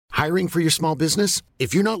Hiring for your small business?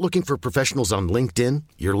 If you're not looking for professionals on LinkedIn,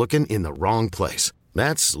 you're looking in the wrong place.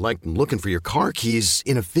 That's like looking for your car keys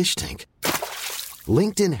in a fish tank.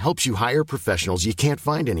 LinkedIn helps you hire professionals you can't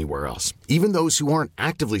find anywhere else, even those who aren't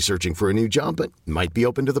actively searching for a new job but might be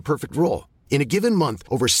open to the perfect role. In a given month,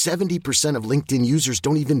 over 70% of LinkedIn users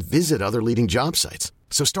don't even visit other leading job sites.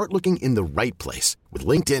 So start looking in the right place. With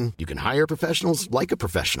LinkedIn, you can hire professionals like a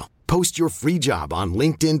professional. Post your free job on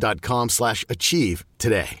linkedin.com/achieve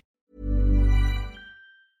today.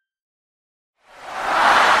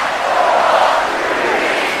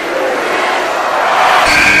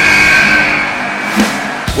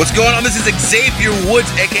 What's going on? This is Xavier Woods,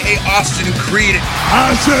 a.k.a. Austin Creed.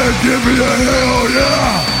 I said give me a hell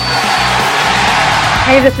yeah!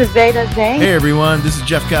 Hey, this is Zeta Zane. Hey everyone, this is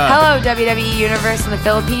Jeff Cobb. Hello, WWE Universe in the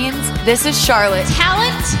Philippines. This is Charlotte.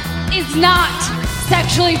 Talent is not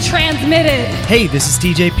sexually transmitted. Hey, this is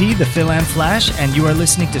TJP, the Phil and Flash, and you are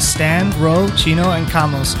listening to Stan, Ro, Chino, and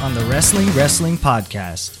Kamos on the Wrestling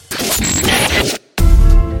Podcast.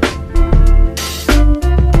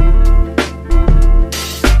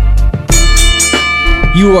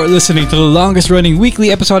 You are listening to the longest-running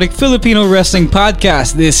weekly episodic Filipino wrestling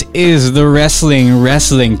podcast. This is the Wrestling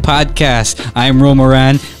Podcast. I'm Ro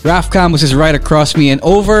Moran. Raf Camus is right across me, and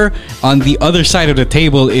over on the other side of the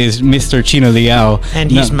table is Mr. Chino Liao.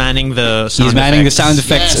 And he's manning the sound effects. He's manning the sound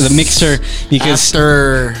effects, the mixer, because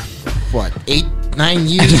after what 8-9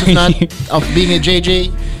 years of being a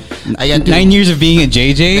JJ. 9 years of being a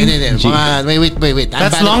JJ? Wait.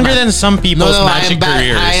 That's longer than some people's magic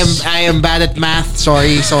careers. I am bad at math.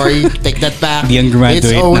 Sorry. Take that back. Di ang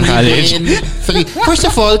graduate ng college. First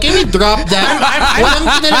of all, can we drop that?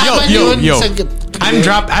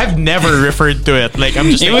 I've never referred to it. Like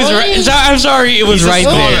I'm just. I'm sorry. It was right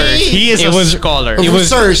there. He is a scholar. It was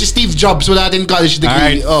Sir Steve Jobs without in college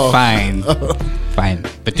degree. All right, fine.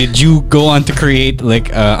 But did you go on to create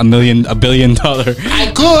like $1 billion?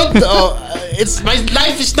 I could. It's my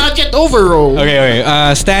life is not yet over. Okay.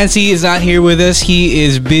 Stancy is not here with us. He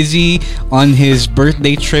is busy on his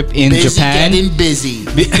birthday trip in Japan. Getting busy.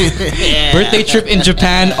 Birthday trip in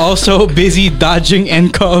Japan. Also busy dodging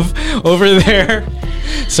NCOV over there.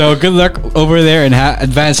 So good luck over there and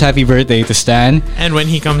advance happy birthday to Stan. And when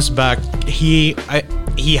he comes back, he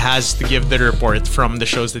has to give the report from the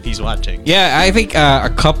shows that he's watching. Yeah, I think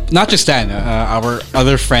not just Stan, our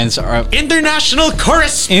other friends are international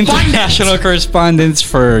correspondents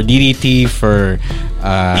for DDT, for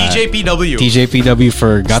TJPW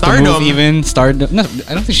for Gotham Move, even Stardom. No,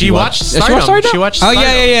 I don't think she watched Stardom. She watched Stardom.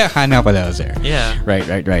 Yeah. Hana pala was there. Yeah.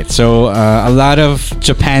 Right. So a lot of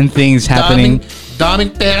Japan things happening.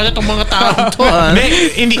 Daming pera na itong mga tao to.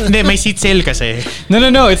 Hindi, may seat sale kasi.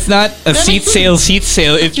 No, it's not a seat sale.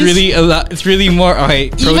 It's really a lot. It's really more.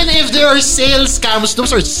 Okay. Even if there are sales scams,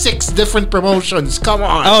 those are 6 different promotions. Come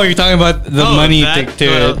on. Oh, you're talking about the money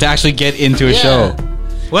to actually get into a show.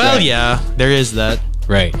 Well, yeah, there is that.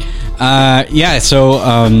 Right. So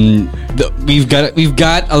we've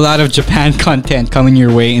got a lot of Japan content coming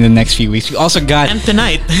your way in the next few weeks. We also got and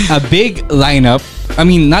tonight a big lineup. I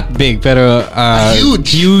mean, not big, but a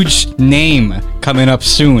huge name coming up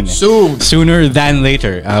soon. Sooner than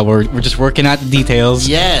later. We're just working out the details.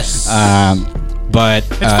 Yes. But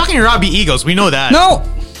it's fucking Robbie Eagles. We know that. No.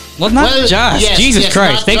 Well, not just. Yes, Jesus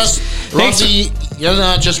Christ. Thanks.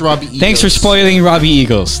 Not just Robbie Eagles. Thanks for spoiling Robbie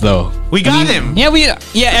Eagles, though. We got him.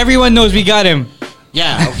 Yeah, everyone knows we got him.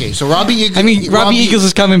 Yeah, okay. So Robbie Eagles. I mean, Robbie Eagles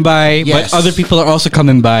is coming by, but other people are also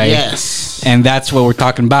coming by. Yes. And that's what we're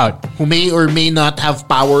talking about. Who may or may not have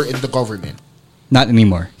power in the government. Not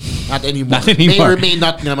anymore. May or may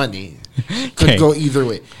not naman eh. Could go either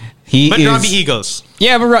way. Robbie Eagles.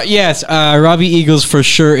 Yeah, but yes, Robbie Eagles for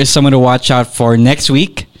sure is someone to watch out for next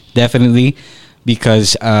week. Definitely.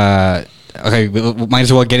 Because, okay, we might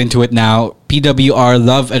as well get into it now. PWR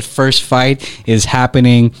Love at First Fight is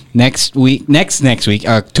happening next week. Next week.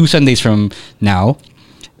 2 Sundays from now.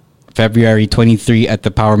 February 23 at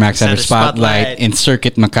the Power Max Center Spotlight in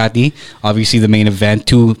Circuit Makati. Obviously, the main event.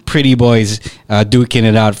 2 pretty boys duking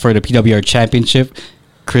it out for the PWR Championship.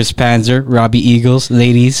 Chris Panzer, Robbie Eagles,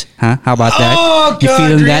 ladies, huh? How about that? Oh, you God,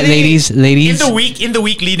 feeling really? that, ladies? In the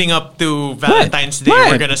week leading up to Valentine's Day,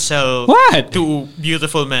 we're gonna sell 2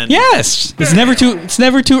 beautiful men. Yes, it's never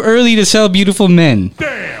too early to sell beautiful men.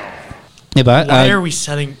 Damn. Why are we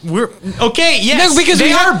selling? Okay. Yes, no, because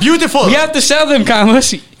they are beautiful. We have to sell them,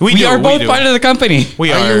 Camus. We are both part of the company.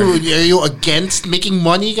 Are you against making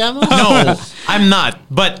money, Camus? No, I'm not.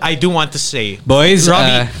 But I do want to say, boys.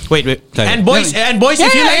 Robbie, wait. And boys,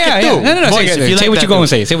 if you like it too. No. Boys, Say what you're going to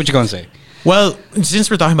say. Say what you're going to say. Well, since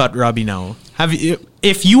we're talking about Robbie now,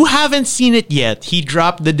 If you haven't seen it yet, he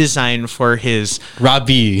dropped the design for his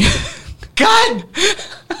Robbie. God!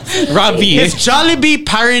 Robbie. His Jollibee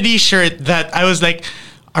parody shirt that I was like,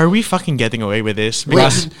 are we fucking getting away with this? Wait,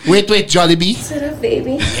 Jollibee. Sit up,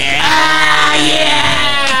 baby.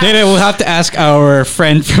 Then we'll have to ask our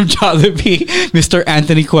friend from Jollibee, Mr.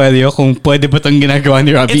 Anthony Coelho, kung pwede ba itong ginagawa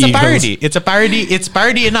ni Robbie It's a Eagles. parody. It's a parody. It's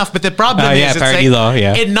parody enough. But the problem is, it's parody like, law,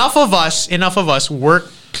 yeah. enough of us work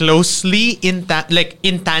closely in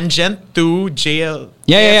tangent to JL.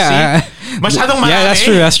 Yeah. Masyadong marami. Yeah,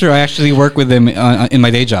 that's true. I actually work with them in my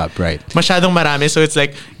day job, right? Masyadong marami. So it's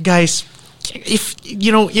like, guys, if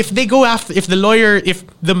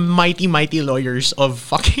the mighty lawyers of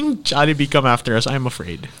fucking Jollibee come after us, I'm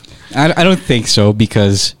afraid. I don't think so,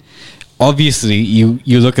 because obviously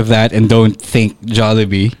you look at that and don't think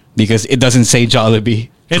Jollibee because it doesn't say Jollibee.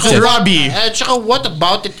 It's Robbie. Tsaka what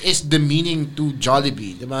about it is the meaning to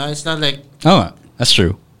Jollibee? Diba? It's not like... Oh, that's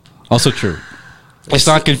true. Also true. It's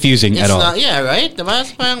not confusing at all. Not, yeah, right?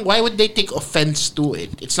 Diba? Why would they take offense to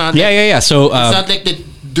it? It's not. Yeah. So it's not like they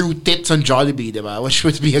drew tits on Jollibee, diba? Which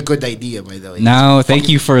would be a good idea, by the way. Now, thank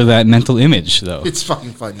you for that mental image, though. It's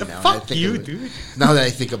fucking funny now. Fuck you, dude. Now that I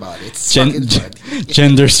think about it, it's fucking funny.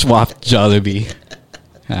 Gender swapped Jollibee.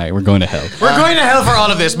 All right, we're going to hell. We're going to hell for all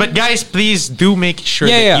of this. But guys, please do make sure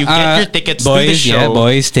that you get your tickets to the show. Yeah,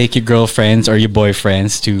 boys, take your girlfriends or your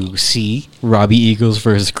boyfriends to see Robbie Eagles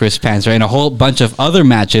versus Chris Panzer and a whole bunch of other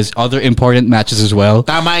matches, other important matches as well.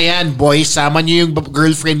 Tama yan, boys. Sama nyo yung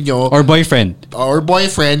girlfriend nyo. Or boyfriend. Or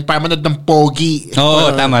boyfriend para manood ng pogi.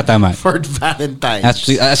 Oh, tama. For Valentine's.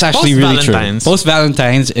 That's actually really true.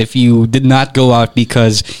 Post-Valentine's, if you did not go out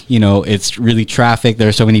because, it's really traffic, there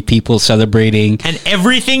are so many people celebrating. And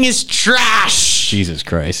everything is trash. Jesus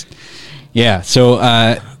Christ. Yeah, so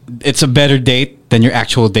it's a better date than your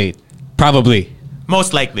actual date. Probably.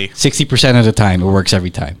 Most likely. 60% of the time, it works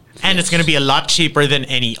every time. And it's going to be a lot cheaper than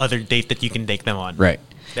any other date that you can take them on. Right.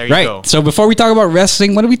 There you go. So before we talk about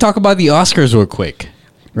wrestling, why don't we talk about the Oscars real quick?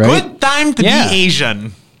 Right? Good time to be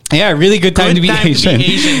Asian. Yeah, really good time to be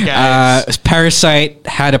Asian. Guys. Parasite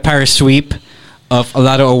had a Paris sweep of a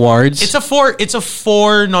lot of awards. It's a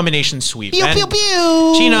four nomination sweep. Pew, pew,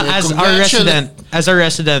 pew. Chino, as our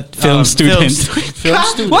resident film student. Film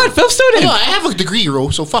student. What? Film student? No, I have a degree, Ro,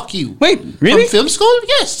 so fuck you. Wait, really? From film school?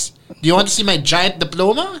 Yes. Do you want to see my giant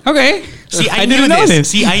diploma? Okay. See, I knew this.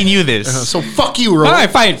 See, I knew this. So fuck you, Ro. All right,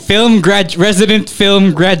 fine. Resident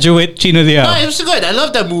film graduate Chino Diao. No, it was good. I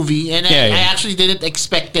love that movie, and I actually didn't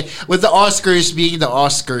expect it. With the Oscars being the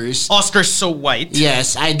Oscars. Oscars So White.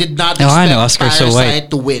 Yes, I did not expect Parasite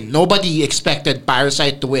to win. Nobody expected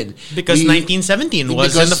Parasite to win. Because 1917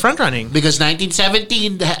 was in the front running. Because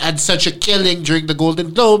 1917 had such a killing during the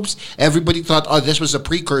Golden Globes. Everybody thought, this was a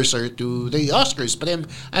precursor to the Oscars. But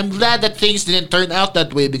I'm glad that things didn't turn out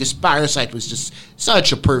that way, because Parasite was just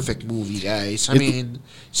such a perfect movie, guys. I mean,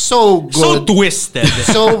 so good. So twisted.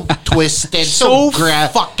 So twisted. So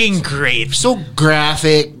fucking great. So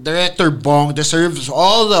graphic. Director Bong deserves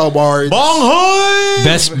all the awards. Bong Hoy!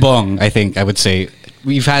 Best bong, I think, I would say.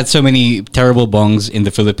 We've had so many terrible bongs in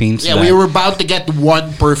the Philippines. Yeah, we were about to get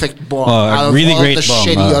one perfect bong out of really all great the bong,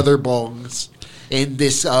 shitty other bongs in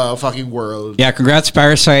this fucking world. Yeah, congrats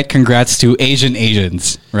Parasite, congrats to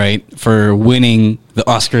Asians, right? For winning the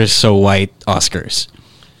Oscars So White Oscars.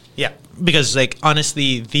 Yeah, because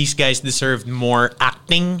honestly, these guys deserved more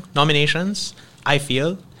acting nominations, I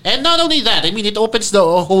feel. And not only that, I mean, it opens the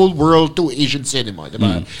whole world to Asian cinema,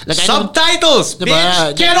 diba? Subtitles,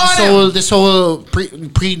 bitch! Get on it! This whole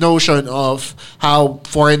pre-notion of how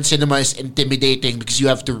foreign cinema is intimidating because you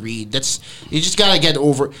have to read. You just gotta get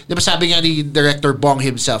over. Diba sabi nga ni Director Bong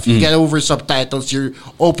himself, you get over subtitles, you're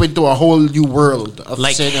open to a whole new world of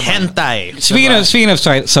cinema. Hentai. Speaking of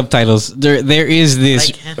subtitles, there is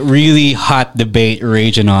this really hot debate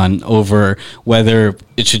raging on over whether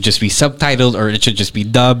it should just be subtitled or it should just be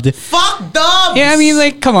dubbed. Fuck dubs! Yeah, I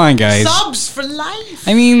mean, come on, guys. Subs for life.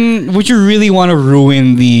 I mean, would you really want to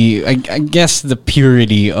ruin I guess, the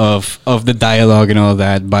purity of the dialogue and all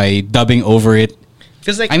that by dubbing over it?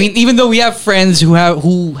 Because, I mean, even though we have friends who are in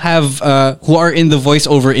the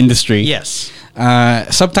voiceover industry, yes,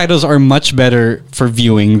 subtitles are much better for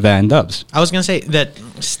viewing than dubs. I was gonna say that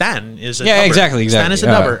Stan is a dubber. Exactly. Stan is a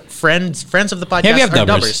dubber. Friends of the podcast we have are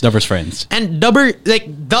dubbers. Dubbers friends. And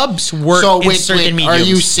dubs work in certain mediums. Are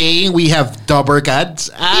you saying we have dubber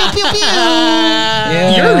gods? Yeah.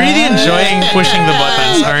 You're really enjoying pushing the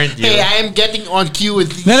buttons, aren't you? Hey, I am getting on cue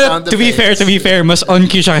with these sound effects. To be fair, mas on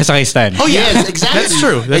cue siya kaysa kay Stan. Oh yes, exactly. That's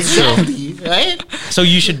true. That's true. Right? So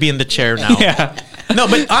you should be in the chair now. Yeah. No,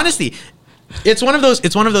 but honestly, It's one of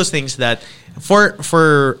those things that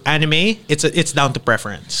for anime, it's down to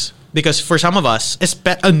preference. Because for some of us,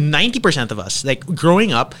 90% of us, like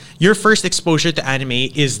growing up, your first exposure to anime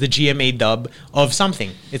is the GMA dub of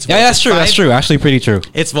something. It's Yeah, that's true. 5. That's true. Actually, pretty true.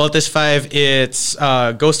 It's Voltes 5, it's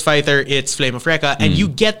Ghost Fighter, it's Flame of Recca, and you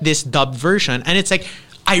get this dubbed version, and it's like,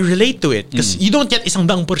 I relate to it because you don't get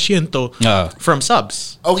 100% from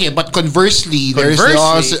subs. Okay, but conversely, there's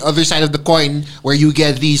the other side of the coin where you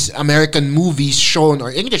get these American movies shown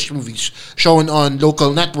or English movies shown on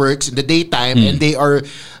local networks in the daytime, and they are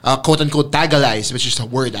quote unquote tagalised, which is a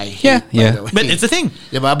word I hate. Yeah. But it's a thing.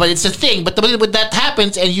 But it's a thing. But when that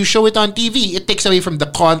happens and you show it on TV, it takes away from the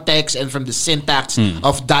context and from the syntax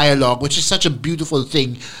of dialogue, which is such a beautiful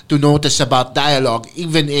thing to notice about dialogue,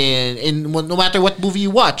 even in no matter what movie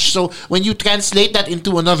you watch. So when you translate that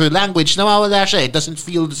into another language, nawawala siya. It doesn't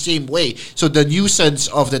feel the same way. So the nuisance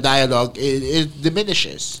of the dialogue it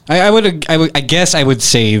diminishes. I guess I would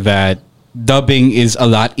say that dubbing is a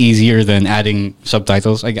lot easier than adding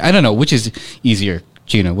subtitles. I don't know which is easier.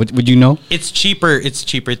 Gino, would you know? It's cheaper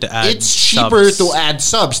to add. It's cheaper to add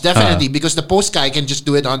subs, definitely, because the post guy can just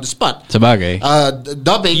do it on the spot. Sabagay.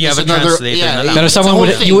 Dubbing is another. But someone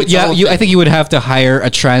I think you would have to hire a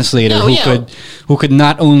translator who could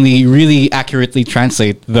not only really accurately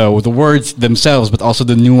translate the words themselves, but also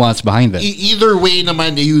the nuance behind them. Either way,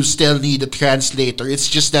 naman, you still need a translator. It's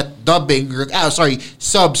just that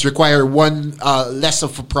subs require one less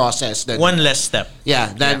of a process than one less step.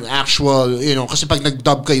 Than actual, kasi pag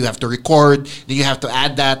nag-dub ka, you have to record, then you have to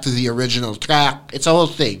add that to the original track. It's a whole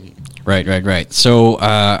thing. Right. So,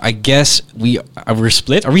 I guess we're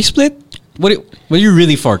split. Are we split? What are you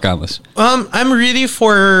really for, Camus? I'm really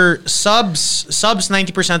for subs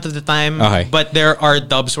 90% of the time, okay. But there are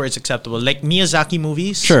dubs where it's acceptable. Like Miyazaki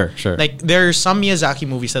movies. Sure. Like there are some Miyazaki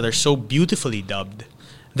movies that are so beautifully dubbed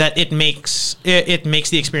that it makes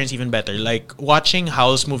the experience even better. Like watching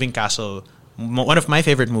Howl's Moving Castle, one of my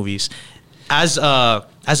favorite movies, as a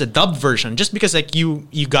dubbed version, just because like you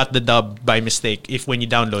got the dub by mistake when you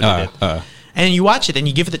downloaded it. And you watch it and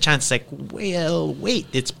you give it a chance, like, well, wait,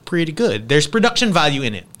 it's pretty good. There's production value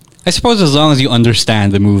in it. I suppose as long as you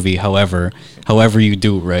understand the movie, however you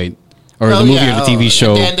do, right? Or the movie or the TV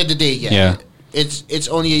show. At the end of the day, it's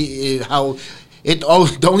only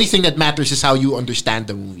the only thing that matters is how you understand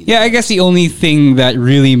the movie. Yeah, I guess the only thing that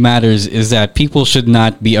really matters is that people should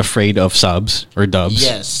not be afraid of subs or dubs.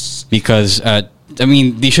 Yes. Because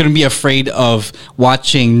they shouldn't be afraid of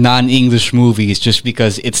watching non-English movies just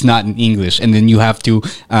because it's not in English, and then you have to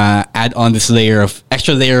add on this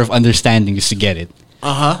extra layer of understanding just to get it.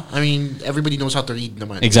 Everybody knows how to read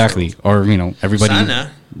naman. Exactly. So. Or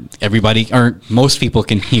everybody or most people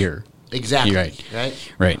can hear. Exactly.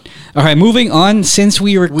 Right. All right, moving on. Since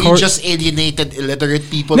we we just alienated illiterate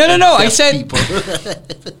people. No. I said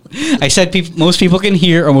I said most people can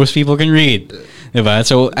hear or most people can read.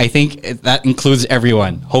 So I think that includes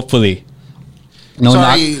everyone. Hopefully, no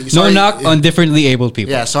knock on differently abled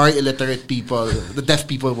people. Yeah, sorry, illiterate people. The deaf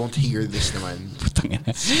people won't hear this, naman.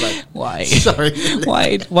 Why? Sorry.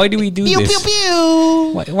 Why do we do this? Pew pew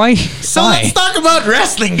pew. Why? So let's talk about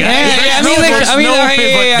wrestling, guys.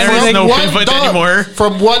 There's no pivot anymore.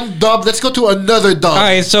 From one dub, let's go to another dub. All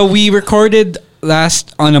right, so we recorded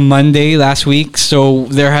on a Monday last week, so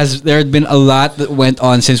there had been a lot that went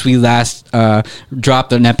on since we last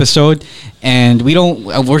dropped an episode, and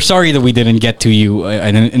we're sorry that we didn't get to you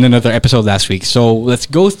in another episode last week. So let's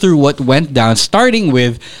go through what went down, starting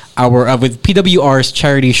with with PWR's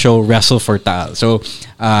charity show Wrestle for Tal. So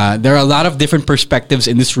there are a lot of different perspectives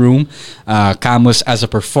in this room. Camus as a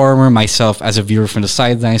performer, myself as a viewer from the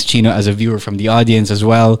sidelines, Chino as a viewer from the audience as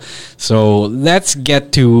well. So let's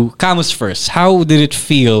get to Camus first. How did it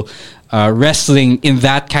feel wrestling in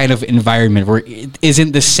that kind of environment where it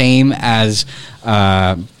isn't the same as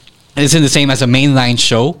a mainline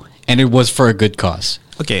show, and it was for a good cause?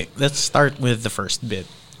 Okay, let's start with the first bit.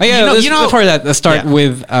 Before that, let's start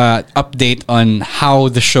with update on how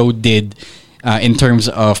the show did in terms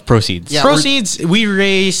of proceeds. Yeah, proceeds, we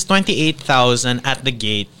raised 28,000 at the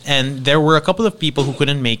gate, and there were a couple of people who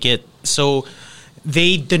couldn't make it, so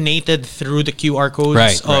they donated through the QR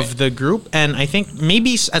codes of the group, and I think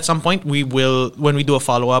maybe at some point when we do a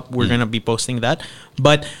follow-up, we're going to be posting that.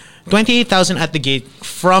 But 28,000 at the gate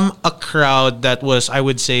from a crowd that was, I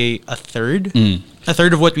would say, a third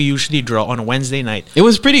of what we usually draw on a Wednesday night. It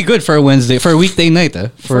was pretty good for a weekday night.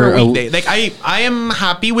 For a weekday. Like I am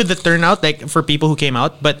happy with the turnout, like for people who came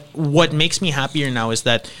out, but what makes me happier now is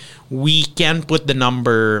that we can put the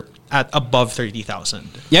number at above 30,000.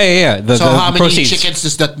 Yeah. So how many proceeds. chickens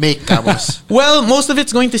does that make, Camus? Well, most of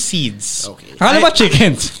it's going to seeds. Okay. How about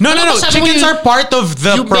chickens? No. Sabi mo Chickens you- are part of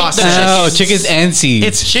the you make the process. Oh, chickens and seeds.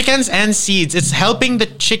 It's chickens and seeds. It's helping the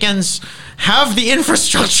chickens have the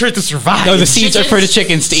infrastructure to survive. No, the seeds are for the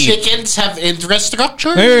chickens to eat. Chickens have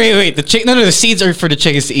infrastructure? Wait. The seeds are for the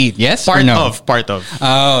chickens to eat. Yes or no? Part of.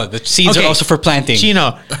 Oh, the seeds are also for planting.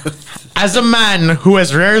 Chino, as a man who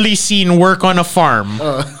has rarely seen work on a farm,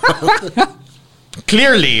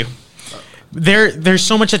 clearly, there's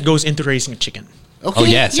so much that goes into raising a chicken. Okay. Oh,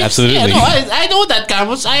 yes, absolutely. Yeah, no, I know that,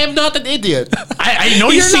 Camus. I am not an idiot. I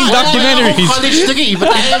know You've you're seen not. documentaries. I have a college degree, but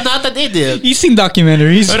I am not an idiot. You've seen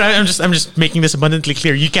documentaries. But I'm just making this abundantly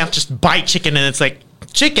clear. You can't just buy chicken and it's like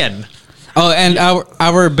chicken. Oh, and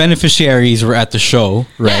our beneficiaries were at the show,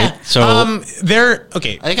 right? Yeah. So they're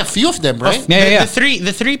okay. I think a few of them, right? Yeah.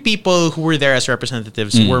 The three people who were there as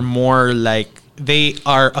representatives were more like they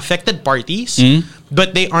are affected parties,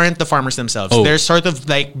 but they aren't the farmers themselves. Oh. They're sort of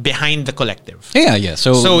like behind the collective. yeah.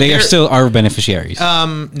 So they are they're- still our beneficiaries.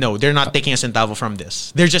 No, they're not taking a centavo from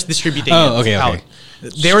this. They're just distributing Oh, it okay. out.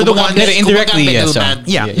 They were the ones Yeah, indirectly, yeah, so- middleman.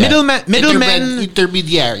 Yeah. Middlemen,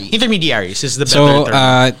 Intermediary. intermediaries is the better So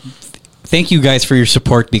term. thank you guys for your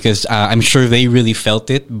support because I'm sure they really felt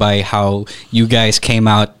it by how you guys came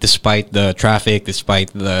out despite the traffic, despite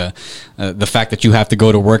the fact that you have to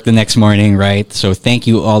go to work the next morning, right? So thank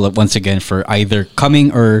you all once again for either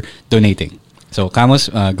coming or donating. So Camus,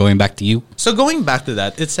 going back to you. So going back to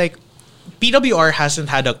that, it's like PWR hasn't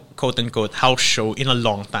had a quote unquote house show in a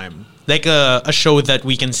long time. Like a show that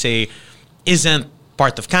we can say isn't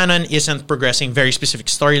part of canon, isn't progressing very specific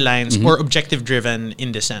storylines or objective driven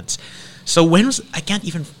in this sense. So I can't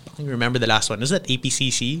even fucking remember the last one. Was that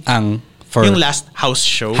APCC? For Yung last house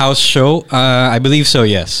show. house show, I believe so.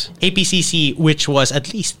 Yes. APCC, which was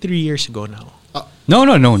at least 3 years ago now. No,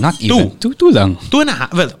 not even. Two lang.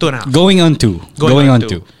 2.5. Well, 2.5. Going on two. Going on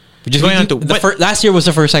two. Going on two. Last year was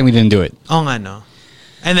the first time we didn't do it. Oh nga no.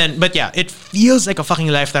 And then, but yeah, it feels like a fucking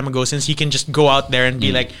lifetime ago since you can just go out there and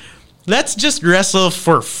be like, let's just wrestle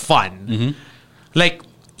for fun. Like,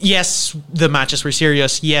 yes, the matches were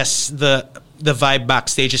serious. Yes, the vibe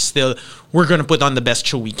backstage is still, we're going to put on the best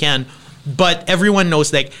show we can. But everyone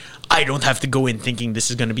knows, like, I don't have to go in thinking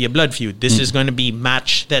this is going to be a blood feud. This is going to be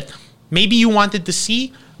match that maybe you wanted to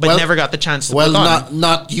see, but never got the chance to put on.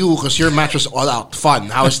 Not you, because your match was all out fun.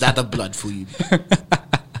 How is that a blood feud?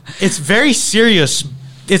 It's very serious.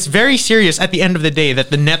 It's very serious at the end of the day that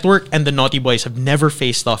the network and the Naughty Boys have never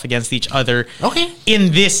faced off against each other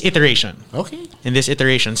in this iteration. In this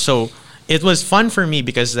iteration. So it was fun for me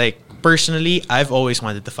because, like, personally, I've always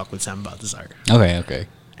wanted to fuck with Sam Baltazar. Okay.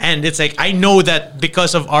 And it's like, I know that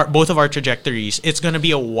because of both of our trajectories, it's going to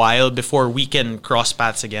be a while before we can cross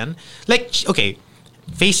paths again. Like, okay,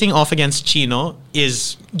 facing off against Chino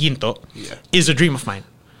is Ginto, is a dream of mine.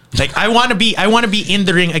 Like, I want to be in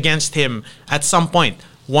the ring against him at some point,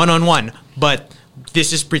 one-on-one, but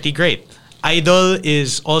this is pretty great. Idol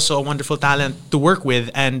is also a wonderful talent to work with,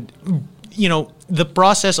 and, you know, the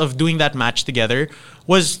process of doing that match together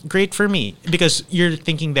was great for me because you're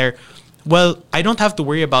thinking there, well, I don't have to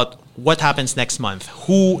worry about what happens next month,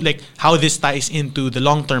 how this ties into the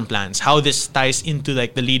long-term plans, how this ties into,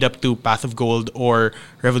 like, the lead up to Path of Gold or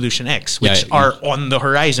Revolution X, which are on the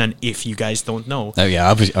horizon if you guys don't know.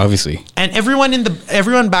 Obviously. And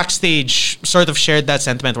everyone backstage sort of shared that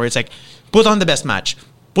sentiment where it's like, put on the best match,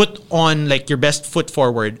 put on, like, your best foot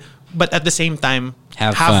forward, but at the same time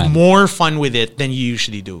have fun. more fun with it than you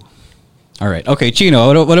usually do. All right. Okay,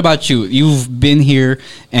 Chino, what about you? You've been here,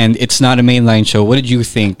 and it's not a mainline show. What did you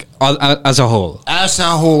think as a whole? As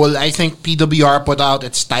a whole, I think PWR put out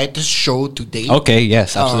its tightest show to date. Okay,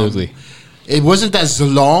 yes, absolutely. It wasn't as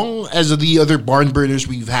long as the other barn burners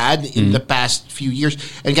we've had in the past few years.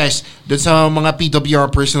 And guys, dun sa mga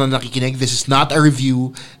PWR personal nakikinig, this is not a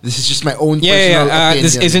review. This is just my own personal opinion.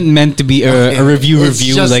 This isn't meant to be a review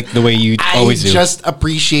just, like the way you always do. I just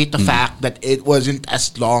appreciate the fact that it wasn't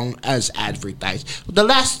as long as advertised. The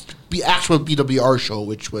last actual PWR show,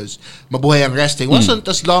 which was Mabuhay ang Wrestling, wasn't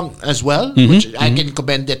as long as well, which I can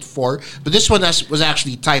commend it for. But this one was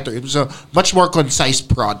actually tighter. It was a much more concise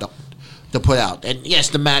product to put out. And yes,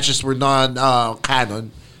 the matches were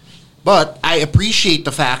non-canon. But I appreciate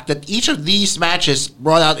the fact that each of these matches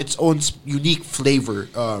brought out its own unique flavor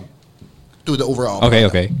to the overall.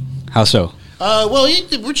 Okay. How so? Well,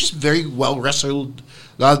 they were just very well wrestled.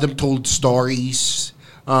 A lot of them told stories.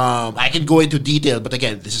 I can go into detail, but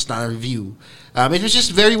again, this is not a review. It was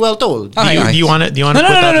just very well told. Do you want to? No,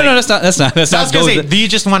 that's not. Do you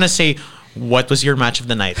just want to say what was your match of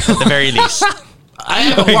the night at the very least? I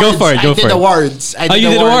have Okay, awards. go for it. I did awards. I you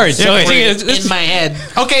did awards. Okay, in my head.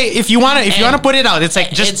 Okay, if you wanna put it out, it's like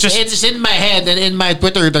it's in my head and in my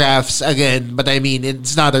Twitter drafts again. But I mean,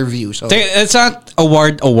 it's not a review. So It's not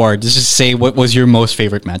award. Let's just say what was your most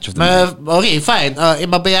favorite match of the night. okay, fine.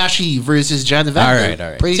 Imabayashi versus Jan Evander. All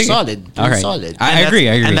right. Pretty solid. All right. Solid. I agree.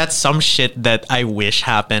 And that's some shit that I wish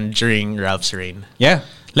happened during Ralph's reign. Yeah.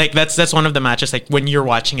 Like that's one of the matches. Like when you're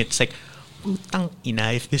watching it, it's like, putang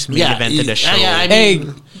ina, if this main evented a show.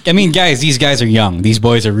 I mean, guys, these guys are young. These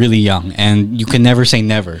boys are really young, and you can never say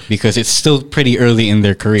never because it's still pretty early in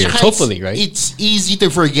their careers. Hopefully, right? It's easy to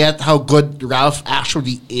forget how good Ralph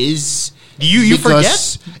actually is. You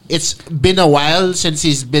forget? It's been a while since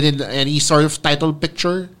he's been in any sort of title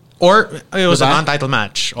picture. Or it was a non-title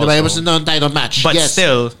match. Also. It was a non-title match. But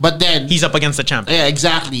still, but then he's up against the champion. Yeah,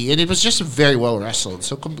 exactly. And it was just very well wrestled.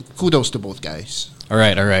 So kudos to both guys. All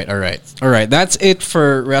right. That's it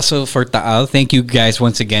for Wrestle for Taal. Thank you guys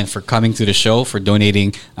once again for coming to the show, for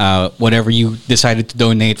donating whatever you decided to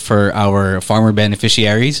donate for our farmer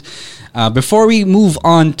beneficiaries. Before we move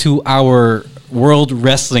on to our World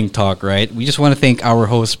Wrestling Talk, right? We just want to thank our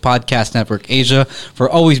host, Podcast Network Asia, for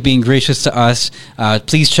always being gracious to us.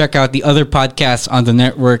 Please check out the other podcasts on the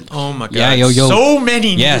network. Oh my god. Yeah, yo. So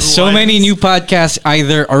many new ones. So many new podcasts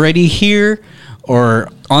either already here or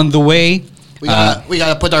on the way. We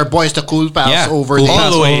gotta put our boys, the Cool Pals, over there.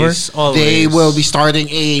 Always. They will be starting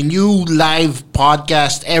a new live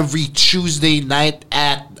podcast every Tuesday night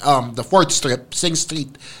at the 4th Strip, Sing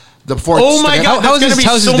Street. The 4th Oh my Strip. god, that's going to be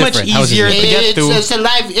so much easier to get to. It's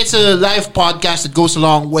a live podcast that goes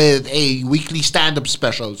along with a weekly stand-up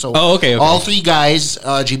special. So okay. all three guys,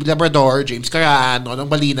 JB Labrador, James Caraan, Nonong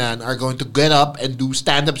Balinan, are going to get up and do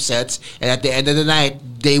stand-up sets. And at the end of the night,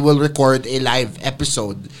 they will record a live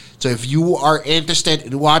episode. So if you are interested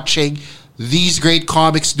in watching these great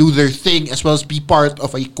comics do their thing as well as be part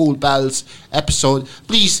of a Cool Pals episode,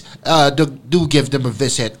 please do give them a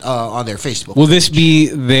visit on their Facebook. Will this be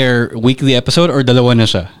their weekly episode or dalawa na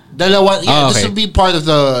siya? Dalawa, yeah, this will be part of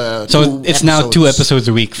the So it's now 2 episodes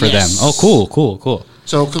a week for them. Oh, cool.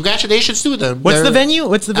 So congratulations to them. What's the venue?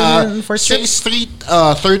 What's the venue for Sing Street,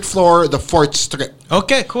 3rd floor, the 4th Strip.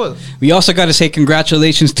 Okay, cool. We also got to say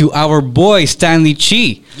congratulations to our boy, Stanley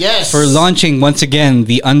Chi. Yes. For launching, once again,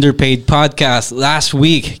 the Underpaid podcast last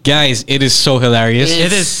week. Guys, it is so hilarious.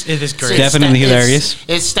 It is great. Definitely hilarious.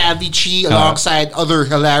 It's Stanley Chi alongside other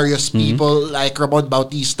hilarious people like Ramon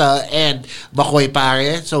Bautista and Bacoy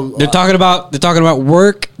Pare. So they're talking about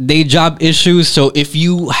work, day job issues. So if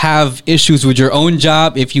you have issues with your own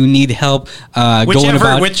job, if you need help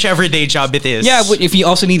whichever day job it is. Yeah, if you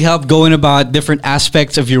also need help going about different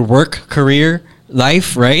aspects of your work, career,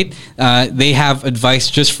 life, right? They have advice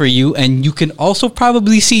just for you, and you can also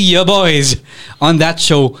probably see your boys on that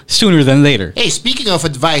show sooner than later. Hey, speaking of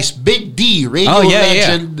advice, Big D, radio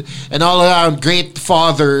legend and all-around great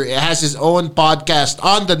father, has his own podcast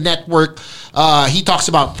on the network. He talks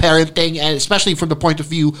about parenting, and especially from the point of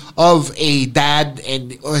view of a dad,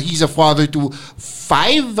 and he's a father to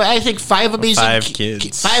five amazing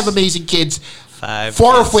kids. 5 amazing kids. 5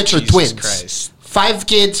 4 kids, of which are Jesus twins. Christ. 5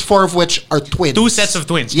 kids, 4 of which are twins. 2 sets of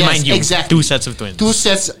twins, yes, mind you. Exactly. 2 sets of twins. 2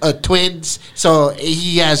 sets of twins. So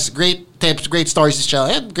he has great tips, great stories to tell,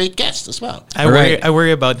 and great guests as well. I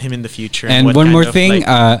worry about him in the future. And one more thing.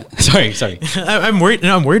 Sorry. I'm worried.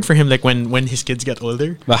 No, I'm worried for him. Like when his kids get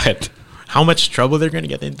older. Bakit? How much trouble they're gonna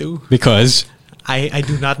get into? Because I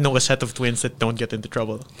do not know a set of twins that don't get into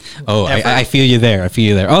trouble. Oh, I feel you there.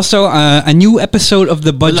 Also, a new episode of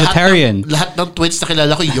The Budgetarian. Lahat ng twins na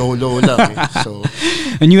kilala ko, YOLO lang. So.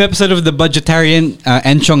 A new episode of The Budgetarian,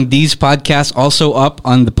 Enchong D's podcast, also up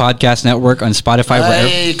on the podcast network on Spotify.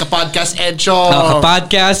 Hey, kapodcast Enchong.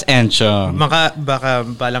 Kapodcast Enchong. Baka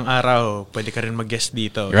balang araw, pwede ka rin mag-guest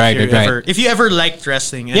dito. Right. If you ever liked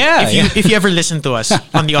wrestling, if you ever listen to us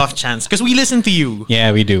on the off chance, because we listen to you.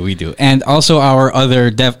 Yeah, we do. And also our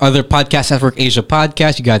other podcast network Asia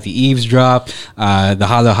podcast. You got the Eavesdrop, the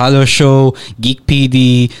Halo Halo Show, Geek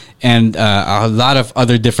PD, and a lot of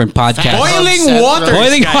other different podcasts. Boiling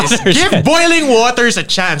Waters. Give Boiling Waters a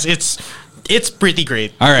chance. It's pretty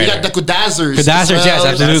great. All right. We got the Kudazzers. Kudazzers, yes,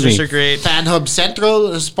 absolutely. Kudazzers are great. Fan Hub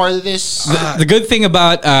Central is part of this. The good thing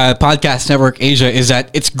about Podcast Network Asia is that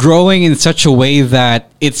it's growing in such a way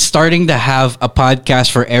that it's starting to have a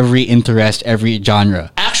podcast for every interest, every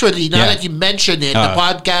genre. Actually, now that you mention it, the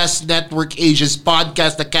Podcast Network Asia's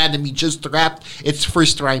Podcast Academy just wrapped its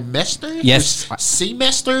first trimester? Yes.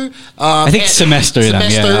 Semester? I think semester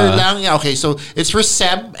lang. Yeah, okay, so it's for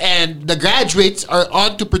SEM, and the graduates are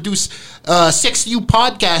on to produce 6 new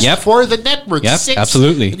podcasts for the network. Yep, 6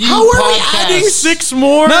 absolutely. new How are we podcasts. adding 6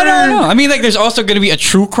 more? No. I mean, like, there's also going to be a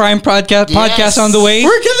true crime podcast on the way.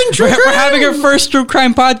 We're getting true crime. We're having our first true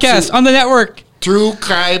crime podcast on the network. True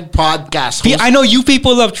crime podcast. I know you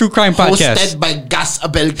people love true crime podcasts. Hosted by Gas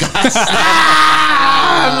Abel Gas.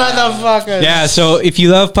 Motherfucker. Yeah, so if you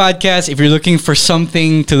love podcasts, if you're looking for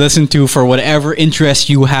something to listen to for whatever interest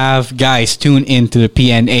you have, guys, tune in to the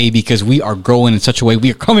PNA because we are growing in such a way. We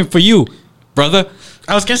are coming for you, brother.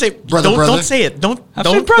 I was gonna say, don't say it.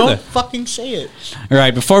 Don't fucking say it. All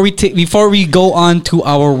right, before we go on to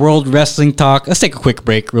our World Wrestling talk, let's take a quick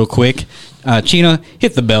break, real quick. Chino,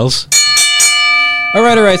 hit the bells. All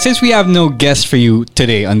right. Since we have no guests for you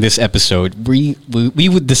today on this episode, we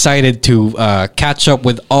decided to catch up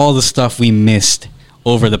with all the stuff we missed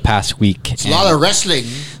over the past week. It's a lot of wrestling.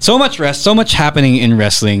 So much happening in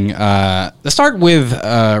wrestling. Let's start with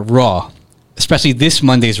Raw, especially this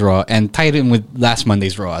Monday's Raw, and tie it in with last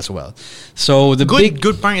Monday's Raw as well. So the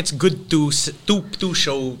good part, it's good to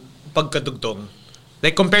show pagkadugtong.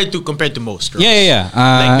 Like compared to most roles. Yeah.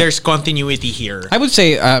 Like there's continuity here. I would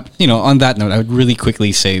say, on that note, I would really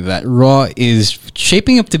quickly say that Raw is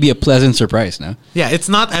shaping up to be a pleasant surprise now. Yeah, it's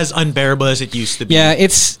not as unbearable as it used to be. Yeah,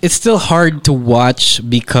 it's still hard to watch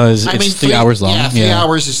because it's 3 hours long. Yeah, 3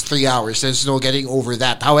 hours is 3 hours. There's no getting over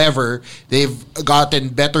that. However, they've gotten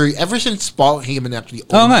better ever since Paul Heyman actually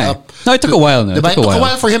owned up. No, it took a while. It took a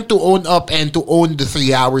while for him to own up and to own the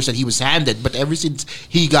 3 hours that he was handed. But ever since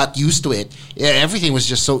he got used to it, everything was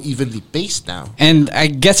just so evenly paced now. And I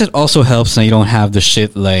guess it also helps that you don't have the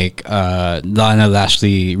shit like Lana,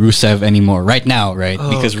 Lashley, Rusev anymore right now, right?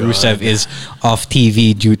 Because God. Rusev is off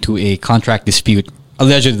TV due to a contract dispute,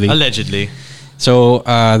 allegedly. So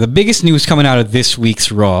the biggest news coming out of this week's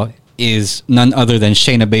Raw is none other than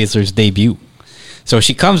Shayna Baszler's debut. So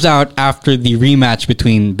she comes out after the rematch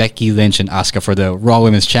between Becky Lynch and Asuka for the Raw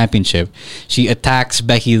Women's Championship. She attacks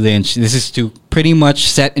Becky Lynch. This is to pretty much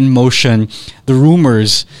set in motion the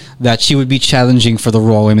rumors that she would be challenging for the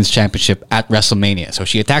Raw Women's Championship at WrestleMania. So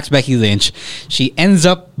she attacks Becky Lynch. She ends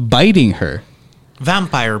up biting her.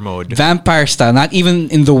 Vampire mode. Vampire style. Not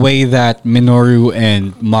even in the way that Minoru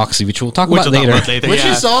and Moxley, which we'll talk about later. Which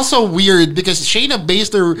is also weird because Shayna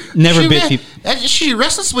Baszler never bit people. She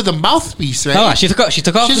wrestles with a mouthpiece, right? Oh, she took off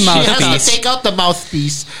the mouthpiece. She has to take out the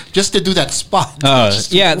mouthpiece just to do that spot.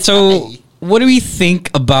 Yeah, so what do we think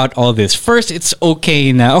about all this? First, it's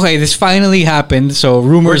okay now. Okay, this finally happened, so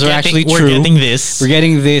rumors are actually true. We're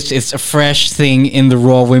getting this. It's a fresh thing in the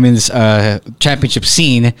Raw Women's Championship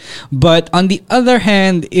scene. But on the other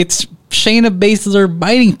hand, it's Shayna Baszler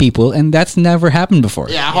biting people, and that's never happened before.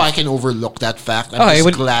 Yeah, I can overlook that fact. I'm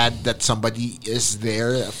just glad that somebody is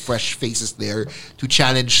there, a fresh face is there, to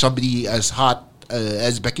challenge somebody as hot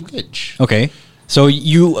as Becky Lynch. Okay, so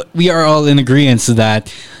we are all in agreement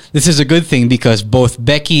that this is a good thing because both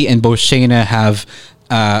Becky and both Shayna have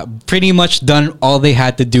pretty much done all they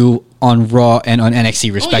had to do on Raw and on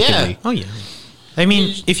NXT respectively. Oh yeah. I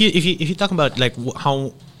mean, if you talk about like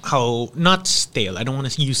how not stale, I don't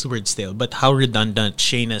want to use the word stale, but how redundant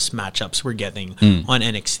Shayna's matchups we're getting on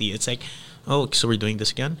NXT. It's like, oh, so we're doing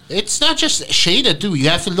this again? It's not just Shayna too. You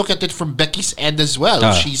have to look at it from Becky's end as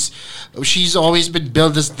well. She's always been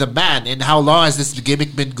billed as the man. And how long has this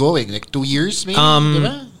gimmick been going? Like 2 years,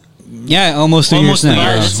 maybe? Yeah, almost 2 years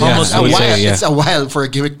now. It's a while for a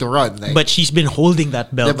gimmick to run. Like. But she's been holding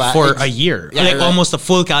that belt for a year. Yeah, almost a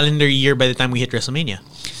full calendar year by the time we hit WrestleMania.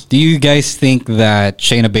 Do you guys think that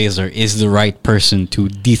Shayna Baszler is the right person to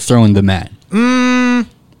dethrone the man?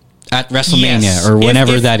 At WrestleMania or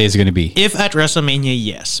whenever that is going to be? If at WrestleMania,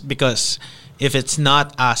 yes. Because if it's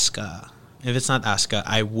not Asuka,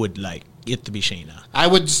 I would like it to be Shayna. I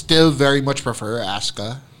would still very much prefer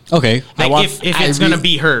Asuka. Okay. Like if it's going to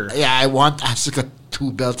be her. Yeah, I want Asuka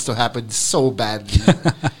 2 belts to happen so badly.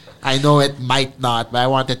 I know it might not, but I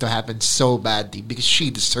want it to happen so badly because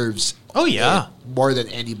she deserves it more than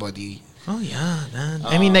anybody. Oh yeah, man.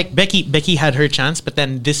 I mean, like Becky had her chance, but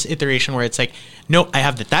then this iteration where it's like, no, I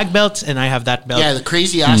have the tag belts and I have that belt. Yeah, the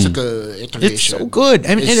crazy Asuka iteration. It's so good.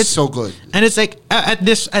 I mean, it's so good. And it's like at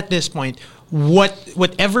this point,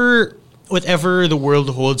 whatever the world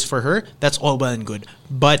holds for her, that's all well and good.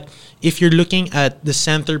 But if you're looking at the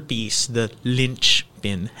centerpiece, the Lynch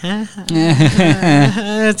pin,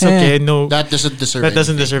 it's okay. No, that doesn't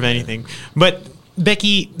deserve anything. But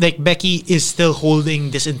Becky is still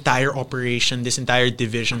holding this entire operation, this entire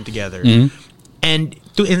division together. And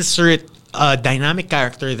to insert a dynamic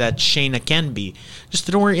character that Shayna can be, just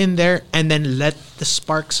throw her in there and then let the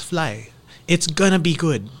sparks fly. It's gonna be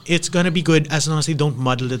good. It's gonna be good as long as they don't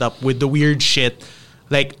muddle it up with the weird shit.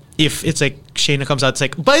 Like, if it's like Shayna comes out, it's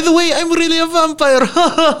like, by the way, I'm really a vampire.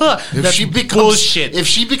 That's bullshit. If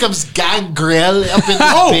she becomes Gangrel up in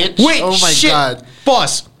this bitch, wait, oh my shit. god.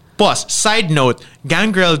 Boss. Side note,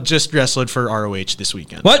 Gangrel just wrestled for ROH this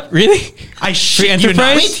weekend. What? Really? I shit you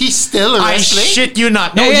not. Wait, he's still wrestling? I shit you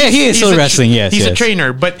not. No, he is still wrestling. Yes, he's a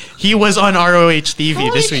trainer, but he was on ROH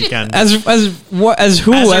TV this weekend. As what? As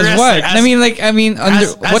who? As what? I mean,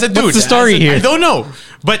 what's the story here? I don't know.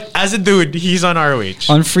 But as a dude, he's on ROH.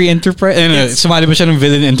 On Free Enterprise? Sumali ba siya ng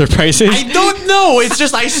Villain Enterprises? I don't know. It's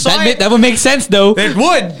just I saw it. That would make sense though. It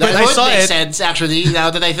would. But I saw make it. sense, actually.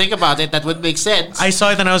 Now that I think about it, that would make sense. I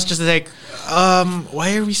saw it and I was just like,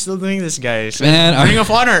 why are we still doing this, guys? Man, Ring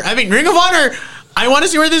of Honor. I want to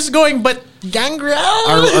see where this is going, but Gangrel.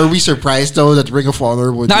 Are we surprised though that Ring of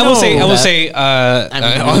Honor would? No, I will say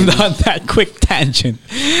on that quick tangent,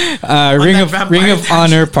 Ring of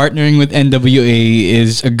Honor partnering with NWA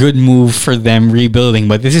is a good move for them rebuilding,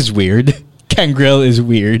 but this is weird. Gangrel is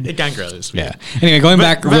weird. Gangrel is weird. Yeah. Anyway, going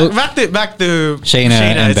back to Shayna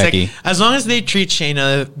and Becky. Like, as long as they treat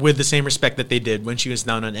Shayna with the same respect that they did when she was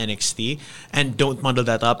down on NXT, and don't muddle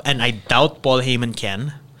that up, and I doubt Paul Heyman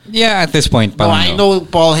can. Yeah, at this point. No, I know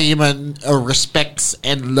Paul Heyman respects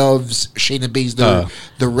and loves Shayna Baszler,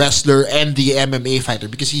 the wrestler and the MMA fighter,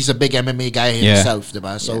 because he's a big MMA guy himself,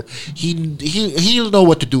 diba? So he'll know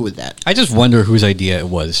what to do with that. I just wonder whose idea it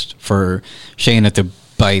was for Shayna to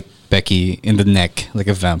bite Becky in the neck like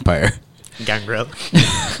a vampire. Gangrel.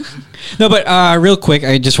 No, but real quick,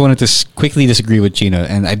 I just wanted to quickly disagree with Gina,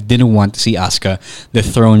 and I didn't want to see Asuka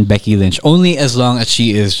dethrone Becky Lynch only as long as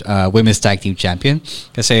she is women's tag team champion.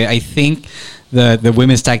 Because I think the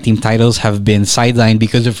women's tag team titles have been sidelined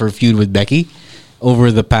because of her feud with Becky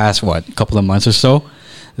over the past couple of months or so.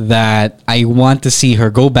 That I want to see her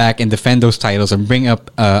go back and defend those titles and bring up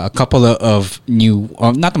a couple of new,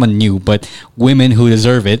 not new, but women who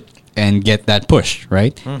deserve it. And get that push,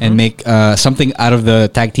 right? Mm-hmm. And make something out of the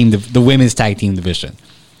tag team, the women's tag team division.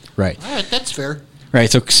 Right. All right, that's fair. Right.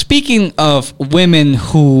 So speaking of women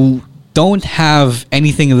who don't have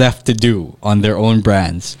anything left to do on their own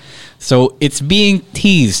brands, so it's being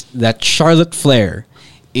teased that Charlotte Flair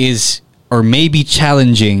is or may be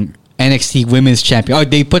challenging NXT Women's Champion. Oh,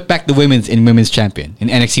 they put back the women's champion, in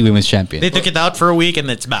NXT Women's Champion. They took it out for a week and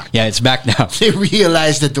it's back. Yeah, it's back now. They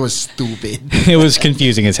realized that it was stupid. It was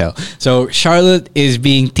confusing as hell. So Charlotte is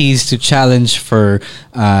being teased to challenge for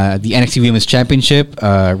the NXT Women's Championship.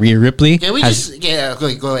 Rhea Ripley go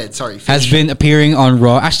ahead. Sorry. Has been appearing on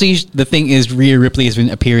Raw. Actually, the thing is, Rhea Ripley has been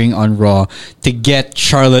appearing on Raw to get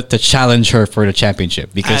Charlotte to challenge her for the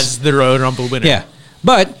championship because as the Royal Rumble winner. Yeah.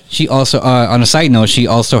 But she also, on a side note, she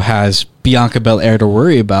also has Bianca Belair to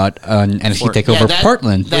worry about on NXT TakeOver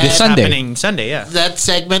Portland this Sunday. Happening Sunday, yeah. That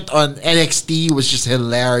segment on NXT was just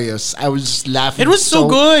hilarious. I was just laughing. It was so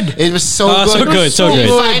good. It was so good. So good. They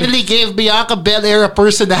finally gave Bianca Belair a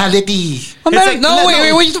personality.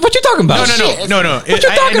 Wait, what you talking about? No. What you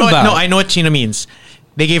talking about? No, I know what Chino means.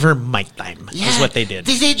 They gave her mic time. Is what they did.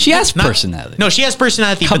 She has personality. No, she has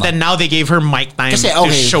personality, but then now they gave her mic time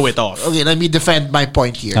to show it off. Okay, let me defend my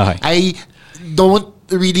point here. Okay. I don't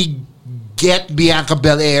really get Bianca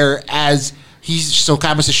Belair as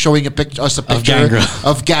Camus is showing a picture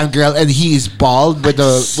of Gangrel, and he is bald with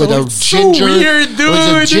a ginger. Weird, dude.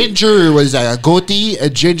 With a ginger, what is that? A goatee? A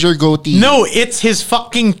ginger goatee? No, it's his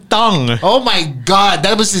fucking tongue. Oh my god,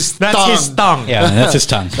 that was his tongue. That's his tongue. Yeah, that's his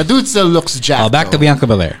tongue. The dude still looks jacked. Back to Bianca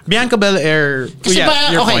Belair. Bianca Belair.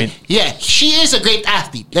 Your point. Yeah, she is a great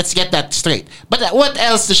athlete. Let's get that straight. But what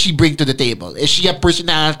else does she bring to the table? Is she a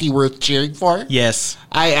personality worth cheering for? Yes.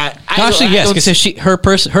 Yes,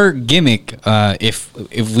 because her gimmick,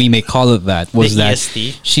 if we may call it that, was that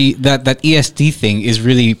EST. that EST thing is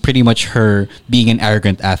really pretty much her being an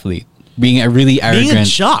arrogant athlete, being a really arrogant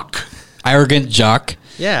jock,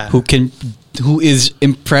 yeah, who is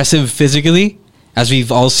impressive physically, as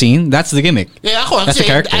we've all seen. That's the gimmick. Yeah, that's the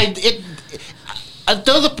character.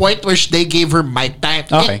 Until the point where they gave her mic time,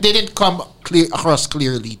 it didn't come across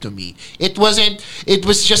clearly to me. It wasn't. It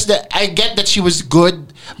was just that I get that she was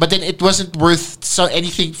good, but then it wasn't worth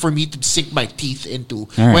anything for me to sink my teeth into.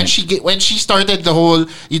 Right. When she started the whole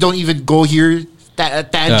 "you don't even go here"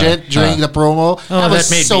 tangent during the promo. That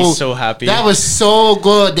made me so happy. That was so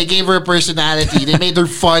good. They gave her a personality. They made her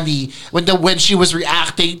funny when she was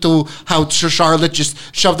reacting to how Charlotte just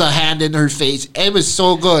shoved a hand in her face. It was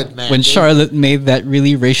so good, man. When Charlotte made that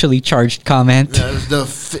really racially charged comment, the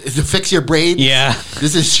fix your brain. Yeah,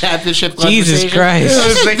 this is championship. Jesus Christ!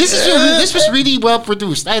 This was really well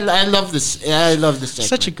produced. I love this. I love this segment.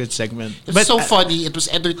 Such a good segment. It was so funny. It was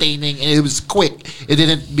entertaining and it was quick. It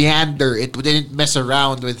didn't meander. It didn't mess mess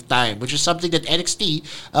around with time, which is something that NXT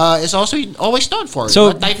is also always known for.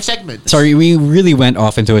 So, tight segments. Sorry, we really went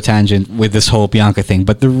off into a tangent with this whole Bianca thing,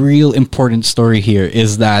 but the real important story here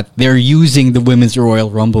is that they're using the Women's Royal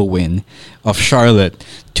Rumble win of Charlotte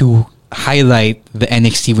to highlight the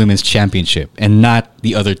NXT Women's Championship and not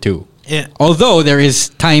the other two. Yeah. Although there is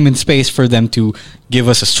time and space for them to give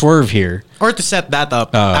us a swerve here. Or to set that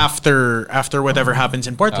up after whatever happens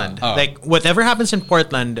in Portland. Like, whatever happens in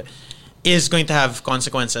Portland is going to have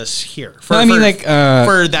consequences here. For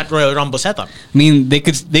that Royal Rumble setup. I mean, they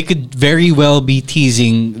could very well be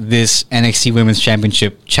teasing this NXT Women's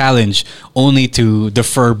Championship challenge only to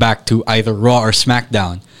defer back to either Raw or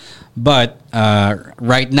SmackDown. But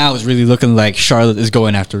right now it's really looking like Charlotte is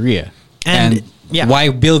going after Rhea. And why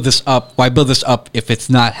build this up? Why build this up if it's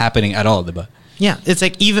not happening at all, diba? Yeah, it's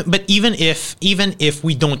like even if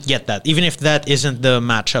we don't get that, even if that isn't the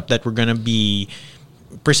matchup that we're gonna be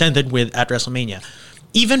presented with at WrestleMania,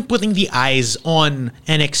 even putting the eyes on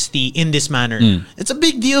NXT in this manner, it's a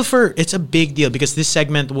big deal because this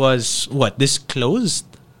segment was this closed.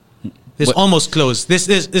 This almost closed. This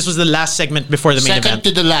was the last segment before the main event. Second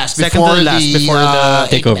to the last. Before the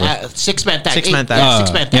takeover. Six-man tag. Six-man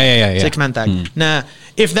tag. Yeah. Six-man tag. Now,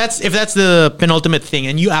 if that's the penultimate thing,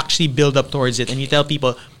 and you actually build up towards it, and you tell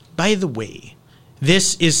people, by the way,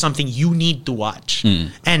 this is something you need to watch,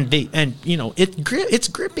 and it's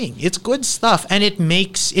gripping. It's good stuff, and it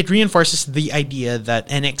reinforces the idea that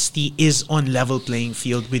NXT is on level playing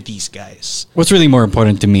field with these guys. What's really more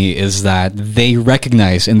important to me is that they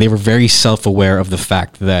recognize and they were very self-aware of the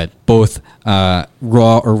fact that both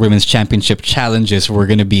Raw or Women's Championship challenges were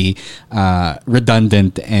going to be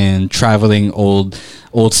redundant and traveling old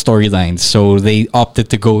storylines. So they opted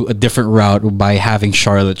to go a different route by having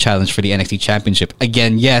Charlotte challenge for the NXT Championship.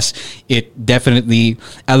 Again, yes, it definitely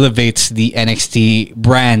elevates the NXT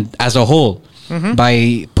brand as a whole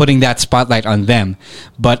by putting that spotlight on them.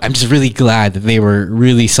 But I'm just really glad that they were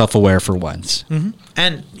really self-aware for once.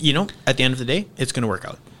 And, at the end of the day, it's going to work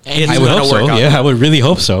out. I would hope so. Yeah, I would really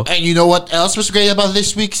hope so. And you know what else was great about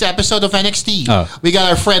this week's episode of NXT? We got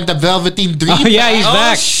our friend, the Velveteen Dream. Oh, yeah, he's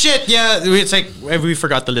back. Oh, shit, yeah. It's like, we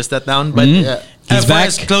forgot to list that down. But he's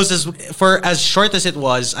back. For as short as it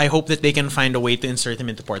was, I hope that they can find a way to insert him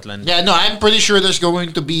into Portland. Yeah, no, I'm pretty sure there's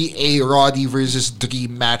going to be a Roddy versus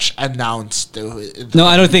Dream match announced. No,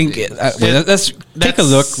 I don't think... let's take a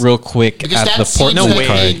look real quick at the Portland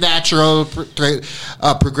card. A natural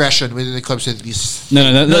progression when it comes to these...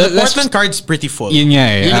 No, the Portland card's pretty full.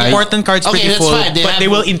 Yeah. The Portland card's pretty full, but they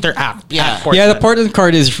will interact. Yeah, the Portland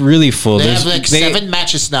card is really full. They have like 7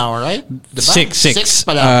 matches now, right? Six.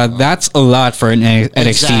 That's a lot for an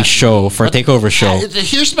NXT show, for a TakeOver show.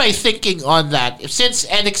 Here's my thinking on that. Since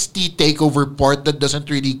NXT TakeOver Portland doesn't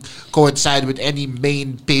really coincide with any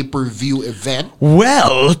main pay-per-view event.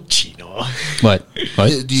 Well, Chino. What? Do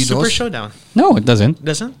you know? Super Showdown. No, it doesn't.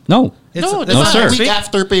 Doesn't? No. No, sir. Week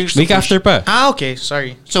after page. Week after pa. Okay,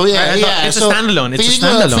 sorry. So it's a standalone.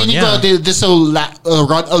 This will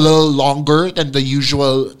run a little longer than the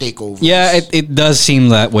usual takeovers. Yeah, it does seem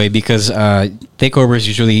that way because takeovers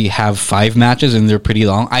usually have 5 matches and they're pretty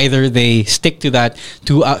long. Either they stick to that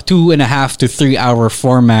 2.5 to 3 hour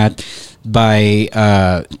format by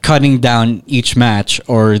cutting down each match,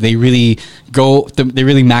 or they really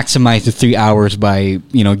maximize the 3 hours by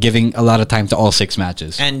giving a lot of time to all 6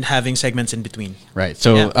 matches and having segments in between. Right.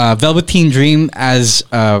 So Velveteen Dream as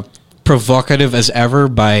provocative as ever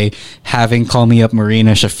by having Call Me Up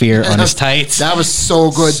Marina Shafir on his tights. That was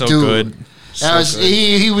so good, so dude. Good.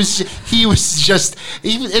 He was just.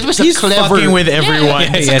 It was He's a clever. Fucking with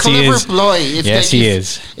everyone. It's a clever ploy. He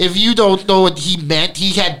is. If you don't know what he meant,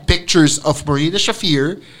 he had pictures of Marina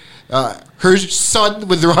Shafir, her son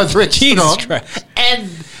with Roderick Strong, and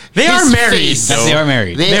they are married. Yes, they are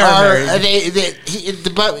married. They are married.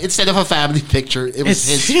 But instead of a family picture, it was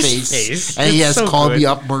his face. And he has Call Me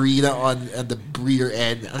Up Marina on the rear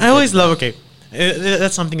end. I always love. Okay.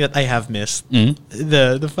 That's something that I have missed.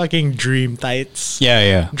 The fucking dream tights.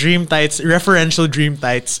 Yeah. Dream tights, referential dream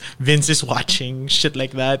tights. Vince is watching shit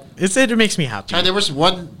like that. It makes me happy. And there was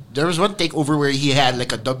one takeover where he had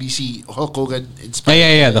like a WC Hulk Hogan inspired.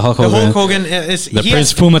 Yeah, the Hulk Hogan. The Hulk Hogan is the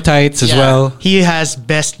Prince Puma tights as well. He has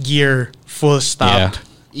best gear, full stop. Yeah.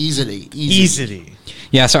 Easily.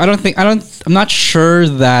 Yeah, so I'm not sure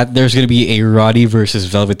that there's going to be a Roddy versus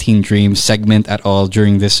Velveteen Dream segment at all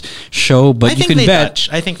during this show, but you can bet.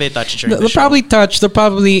 I think they touch during they'll probably touch. They'll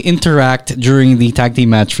probably interact during the tag team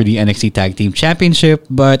match for the NXT Tag Team Championship,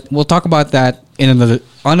 but we'll talk about that in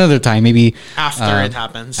another time, maybe after it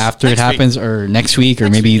happens. Or next week, or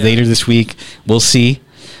maybe later this week. We'll see.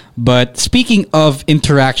 But speaking of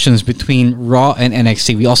interactions between Raw and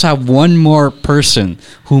NXT, we also have one more person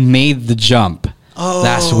who made the jump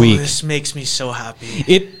last week. This makes me so happy.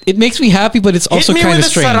 It makes me happy, but it's also kind of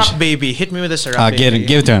strange. Sarap, baby. Hit me with a sarap, baby.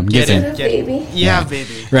 Give it to him. Give it to him. Baby. Yeah,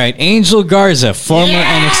 baby. Right. Angel Garza, former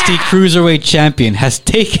NXT Cruiserweight champion, has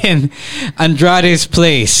taken Andrade's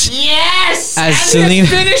place. Yes! As Selena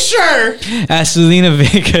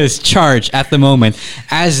Vega's charge at the moment,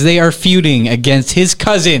 as they are feuding against his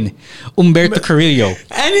cousin Humberto Carrillo.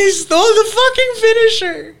 And he stole the fucking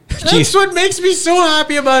finisher. That's what makes me so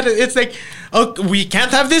happy about it. It's like, oh, we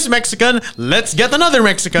can't have this Mexican. Let's get another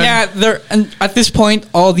Mexican. Yeah, and at this point,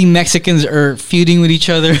 all the Mexicans are feuding with each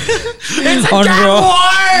other. It's on a gang Raw. war.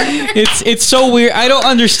 It's so weird. I don't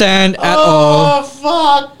understand at all. Oh,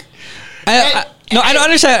 fuck. I don't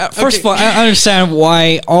understand. First of all, I don't understand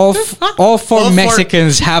why all four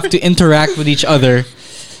Mexicans have to interact with each other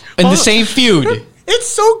in the same feud. It's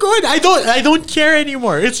so good. I don't care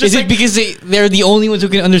anymore. It's just Is it because they're the only ones who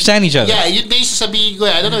can understand each other? Yeah, yun na yung sasabihin ko.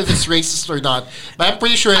 I don't know if it's racist or not, but I'm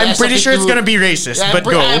pretty sure. It's gonna be racist. Yeah, but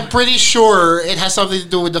I'm pretty sure it has something to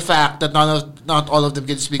do with the fact that not all of them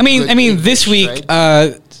can speak. I mean, English, this week,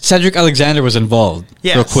 right? Cedric Alexander was involved.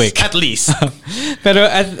 Yes, real quick, at least. But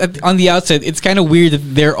on the outset, it's kind of weird that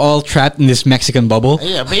they're all trapped in this Mexican bubble.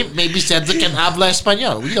 Yeah, maybe Cedric can habla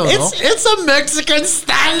español. We don't know. It's a Mexican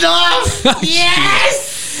standoff.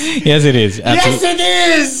 Yes. Yes, it is. Absolutely.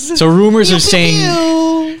 Yes, it is. So rumors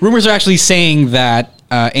are actually saying that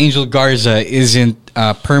Angel Garza isn't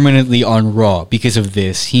permanently on Raw because of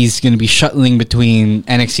this. He's going to be shuttling between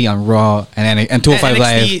NXT on Raw and 205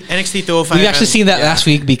 Live. NXT 205. We've actually seen that last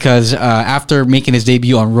week because after making his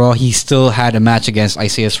debut on Raw, he still had a match against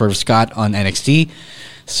Isaiah Swerve Scott on NXT.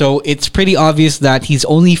 So it's pretty obvious that he's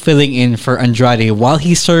only filling in for Andrade while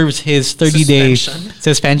he serves his 30-day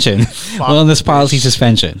suspension. Wellness policy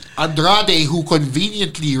suspension. Andrade, who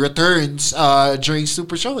conveniently returns during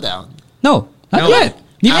Super Showdown. No, not yet.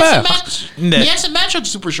 He has a match on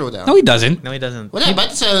Super Showdown. No, he doesn't. No, he doesn't. Well, yeah,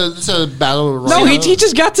 but it's a battle royal. No, he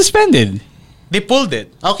just got suspended. They pulled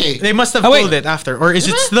it. Okay. They must have pulled it after. Or is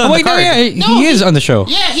it still on the card? He is on the show.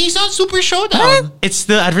 Yeah, he's on Super Showdown. It's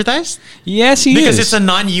still advertised? Yes, he because is. it's a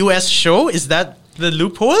non-US show? Is that the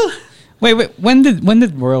loophole? Wait. When did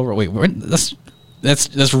Royal?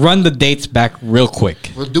 Let's run the dates back real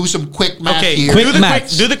quick. We'll do some quick math here.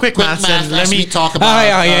 Do the quick math and let me talk about.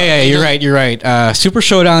 Yeah. You're right. Super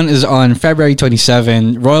Showdown is on February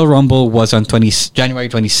 27. Royal Rumble was on January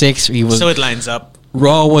 26. So it lines up.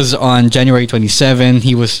 Raw was on January 27.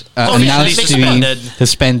 He was announced to be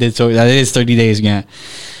suspended, so that is 30 days again.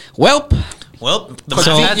 Well, the math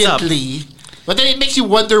adds up. But then it makes you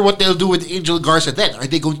wonder what they'll do with Angel Garza then. Are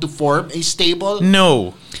they going to form a stable?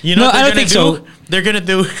 No. You know what I they're don't think gonna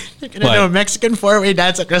do? so. They're gonna do a Mexican four-way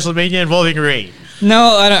dance at WrestleMania involving Rey.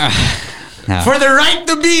 No, I don't. No. For the right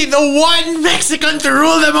to be the one Mexican to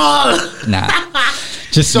rule them all. Nah.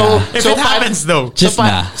 Just if it happens though. So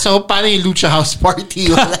paano yung Lucha House Party?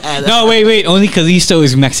 No, wait. Only Kalisto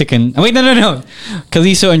is Mexican. Wait, no.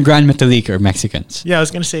 Kalisto and Gran Metalik are Mexicans. Yeah, I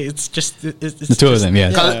was gonna say it's just the two of them.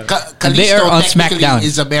 Yeah. Kalisto they are on SmackDown.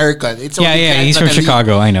 Is American. It's he's from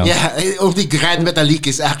Chicago. I know. Yeah, only Gran Metalik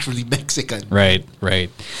is actually Mexican. Right.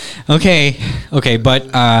 Okay, but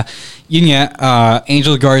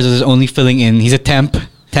Angel Garza is only filling in. He's a temp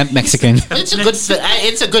Mexican. It's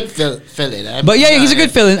a good fill-in. But he's a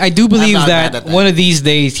good fill-in. I do believe that one of these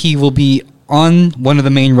days he will be on one of the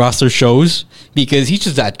main roster shows because he's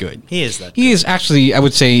just that good. He is that. He is actually, I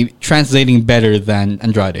would say, translating better than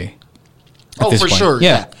Andrade. Oh, for sure.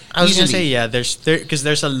 Yeah. I was gonna say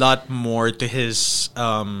there's a lot more to his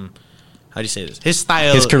how do you say this? His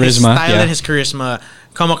style, and his charisma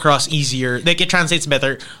come across easier. Like it translates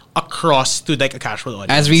better across to like a casual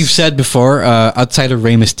audience. As we've said before, outside of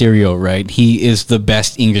Rey Mysterio, right? He is the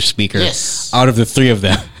best English speaker out of the three of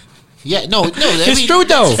them. Yeah, no. It's true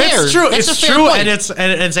though. It's true. It's true, and it's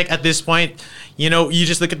like at this point, you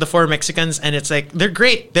just look at the four Mexicans, and it's like they're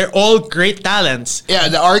great. They're all great talents. Yeah,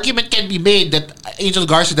 the argument can be made that Angel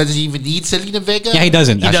Garza doesn't even need Selena Vega. Yeah, he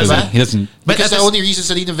doesn't. He doesn't. Because the only reason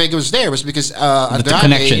Selena Vega was there was because Andrade. The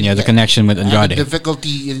connection. The connection with Andrade.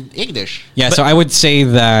 Difficulty in English. Yeah, so I would say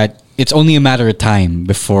that it's only a matter of time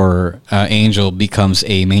before Angel becomes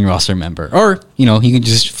a main roster member, or he can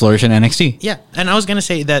just flourish in NXT. Yeah, and I was gonna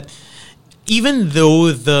say that. Even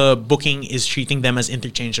though the booking is treating them as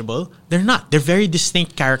interchangeable, they're not. They're very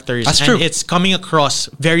distinct characters. That's true. And it's coming across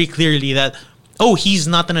very clearly that, he's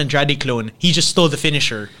not an Andrade clone. He just stole the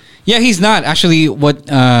finisher. Yeah, he's not. Actually,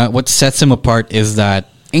 what sets him apart is that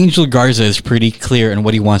Angel Garza is pretty clear in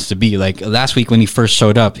what he wants to be. Like last week when he first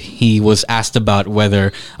showed up, he was asked about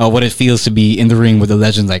whether what it feels to be in the ring with a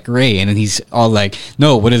legend like Ray, and then he's all like,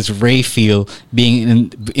 "No, what does Ray feel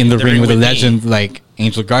being in the ring with a legend like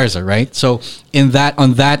Angel Garza?" Right? So on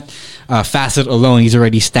that facet alone, he's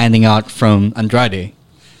already standing out from Andrade.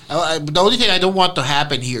 The only thing I don't want to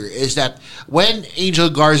happen here is that when Angel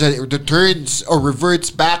Garza returns or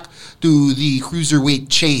reverts back to the cruiserweight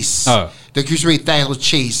chase, the cruiserweight title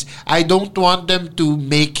chase, I don't want them to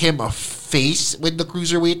make him a face with the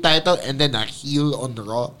cruiserweight title and then a heel on the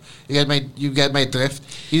Raw. You get my drift.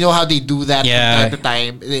 You know how they do that from time to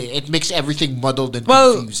time. It makes everything muddled and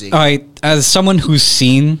confusing. All right, as someone who's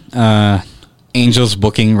seen Angel's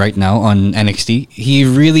booking right now on NXT, he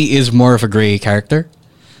really is more of a gray character.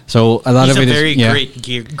 So a lot of it is very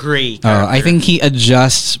gray character. I think he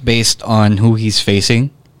adjusts based on who he's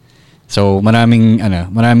facing. So maraming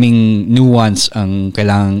nuance ang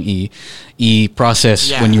kailangang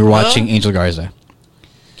i-process when you're watching Angel Garza.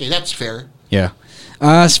 Okay, that's fair. Yeah.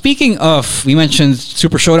 Speaking of, we mentioned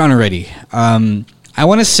Super Showdown already. I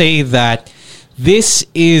want to say that this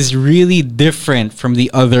is really different from the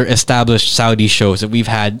other established Saudi shows that we've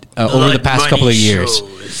had over the past couple of years.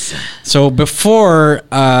 So before,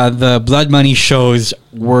 the Blood Money shows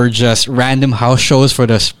were just random house shows for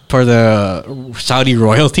the Saudi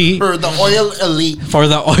royalty. For the oil elite. For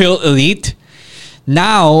the oil elite.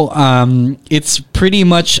 Now, it's pretty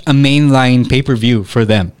much a mainline pay-per-view for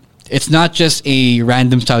them. It's not just a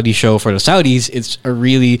random Saudi show for the Saudis.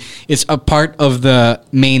 It's a part of the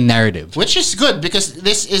main narrative. Which is good because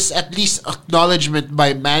this is at least acknowledgement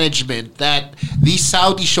by management that these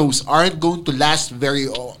Saudi shows aren't going to last very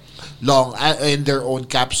long in their own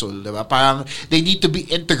capsule. Diba? Parang they need to be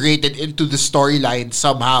integrated into the storyline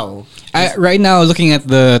somehow. Right now, looking at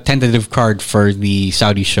the tentative card for the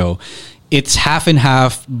Saudi show, it's half and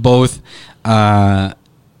half, both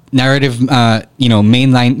narrative,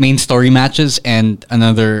 main story matches, and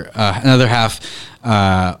another half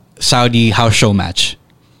Saudi house show match.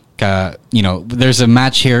 There's a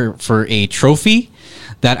match here for a trophy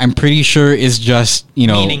that I'm pretty sure is just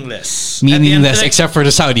meaningless, except for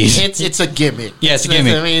the Saudis. It's a gimmick. Yeah, it's a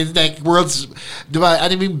gimmick. I mean, like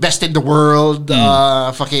best in the world.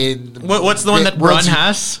 Fucking. What's the one that Braun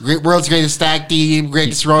has? World's greatest tag team,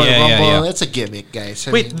 greatest Royal Rumble. Yeah. It's a gimmick, guys.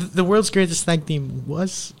 The world's greatest tag team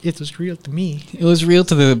was real to me. It was real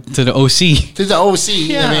to the OC. To the OC.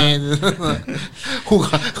 Yeah. I mean,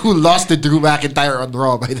 who lost to Drew McIntyre on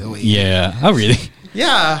Raw, by the way. Yeah. Oh, really?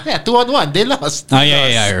 Yeah, 2-on-1. They lost. Oh,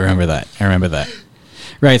 yeah. I remember that.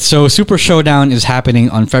 Right, so Super Showdown is happening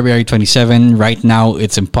on February 27. Right now,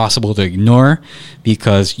 it's impossible to ignore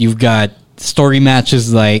because you've got story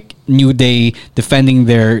matches like New Day defending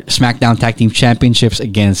their SmackDown Tag Team Championships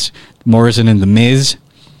against Morrison and The Miz.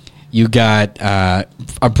 You got a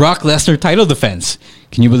Brock Lesnar title defense.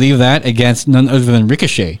 Can you believe that? Against none other than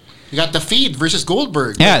Ricochet. You got The Fiend versus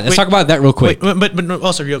Goldberg. Yeah, let's talk about that real quick. But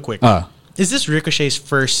also real quick. Is this Ricochet's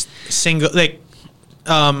first single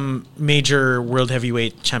major World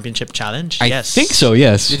Heavyweight Championship challenge? I think so,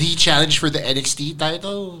 yes. Did he challenge for the NXT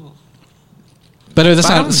title? But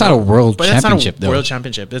it's not a world championship, though. World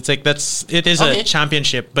championship. It's like it is a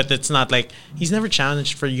championship, but it's not like he's never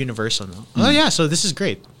challenged for Universal. No? Oh yeah, so this is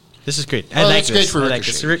great. I like this. Great for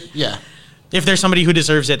Ricochet. Yeah. If there's somebody who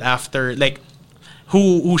deserves it after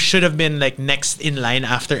who should have been next in line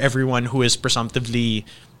after everyone who is presumptively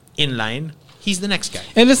in line, he's the next guy.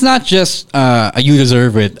 And it's not just a you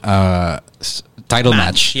deserve it title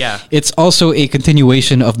match. Yeah, it's also a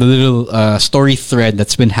continuation of the little story thread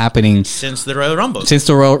that's been happening since the Royal Rumble. Since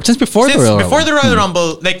before the Royal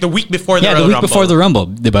Rumble, like the week before the Royal Rumble. Yeah, the week before the Rumble,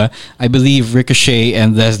 diba? I believe Ricochet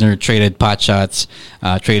and Lesnar traded pot shots,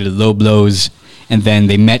 traded low blows, and then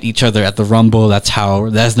they met each other at the Rumble. That's how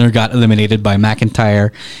Lesnar got eliminated by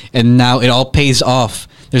McIntyre, and now it all pays off.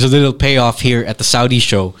 There's a little payoff here at the Saudi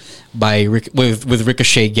show with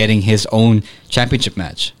Ricochet getting his own championship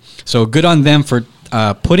match. So good on them for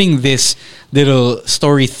putting this little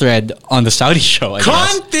story thread on the Saudi show. I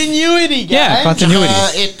guess. Continuity, guys. Yeah, continuity.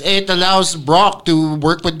 It allows Brock to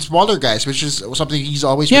work with smaller guys, which is something he's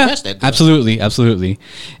always requested. Absolutely.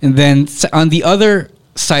 And then on the other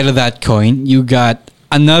side of that coin, you got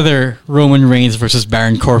another Roman Reigns versus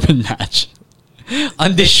Baron Corbin match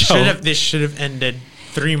on this show. This should have ended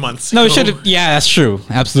 3 months ago. No, it should have. Yeah, that's true.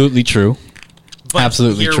 Absolutely true. But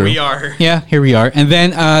absolutely here true. we are. Yeah, here we are. And then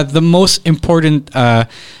the most important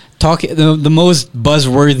the most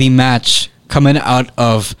buzzworthy match coming out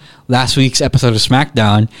of last week's episode of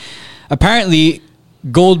SmackDown. Apparently,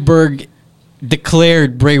 Goldberg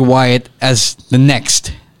declared Bray Wyatt as the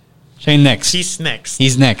next Shane next. He's next.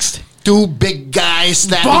 He's next. Two big guys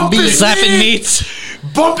slapping meat. Slapping meats.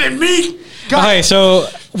 Bumping meat. Okay, so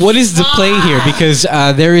what is the play here? Because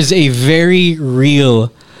there is a very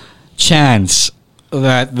real chance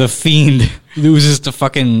that the Fiend loses to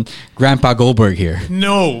fucking Grandpa Goldberg here.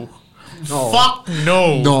 No. Fuck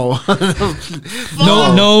no. No.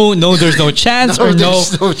 No, there's no chance or no.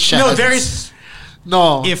 There's no chance. No, there is.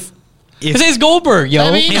 No. If it's Goldberg, yo.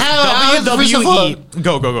 I mean, if first of all, WWE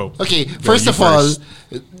go. Okay, first of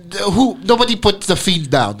all, nobody puts the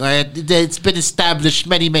Fiend down. Right? It's been established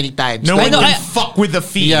many times. No one can fuck with the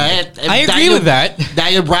Fiend. Yeah, I agree with that.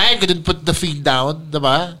 Daniel Bryan couldn't put the Fiend down,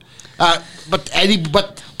 diba?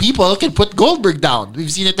 But people can put Goldberg down.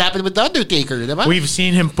 We've seen it happen with the Undertaker, diba? We've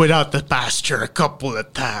seen him put out the pasture a couple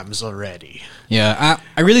of times already. Yeah,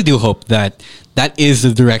 I really do hope that is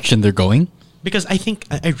the direction they're going. Because I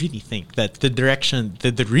really think that the direction,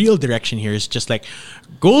 the real direction here is just like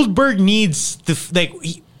Goldberg needs to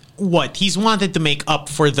he's wanted to make up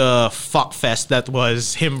for the fuckfest that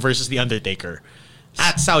was him versus the Undertaker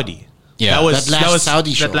at Saudi. Yeah, that last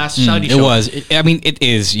Saudi show. It was. It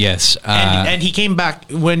is. Yes. And he came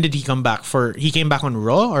back. When did he come back? He came back on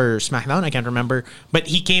Raw or SmackDown. I can't remember. But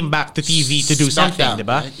he came back to TV to do something, SmackDown,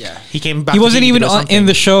 diba? right? Yeah. He came back. He wasn't to TV even to do something. in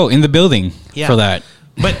the show in the building for that.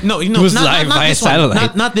 But no, It was live not via this satellite.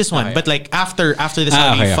 one. Not this one. Okay. But like after the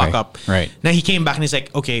Saudi okay, fuck okay. up, Right. Now he came back and he's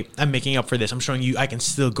like, okay, I'm making up for this. I'm showing you I can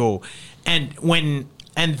still go. And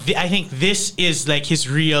I think this is like his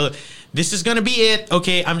real. This is gonna be it.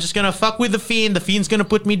 Okay, I'm just gonna fuck with the Fiend. The Fiend's gonna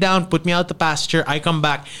put me down, put me out the pasture. I come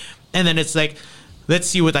back, and then it's like, let's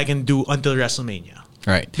see what I can do until WrestleMania.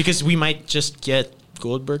 Right. Because we might just get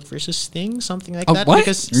Goldberg versus Sting, something like Oh, that. what?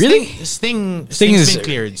 Because Really? Sting's is been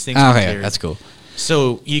cleared. Sting's been okay, cleared. that's cool.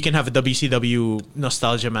 So you can have a WCW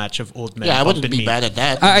nostalgia match of old men. Yeah, I wouldn't bumping be me. bad at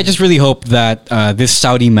that. I just really hope that this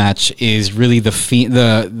Saudi match is really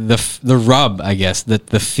the rub, I guess, that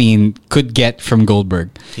the Fiend could get from Goldberg.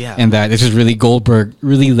 Yeah. And that this is really Goldberg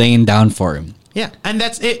really laying down for him. Yeah, and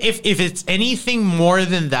that's if it's anything more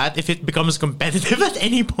than that, if it becomes competitive at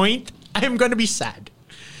any point, I'm gonna be sad.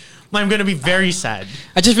 I'm gonna be very sad.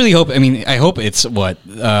 I just really hope. I hope it's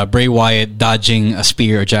Bray Wyatt dodging a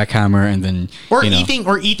spear or jackhammer and then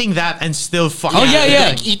eating that and still fucking. Oh,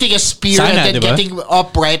 yeah. Like eating a spear Sana, and then diba? getting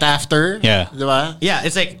up right after. Yeah. Diba? Yeah,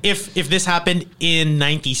 it's like if this happened in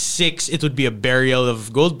 '96, it would be a burial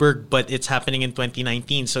of Goldberg, but it's happening in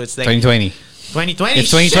 2019, so it's like 2020. 2020. It's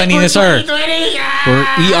 2020 Shit, this earth.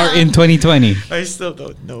 2020. We are in 2020. I still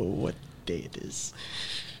don't know what day it is.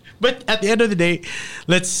 But at the end of the day,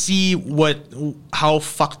 let's see how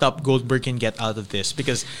fucked up Goldberg can get out of this.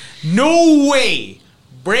 Because no way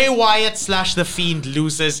Bray Wyatt / The Fiend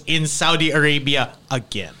loses in Saudi Arabia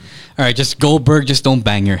again. All right, just Goldberg, just don't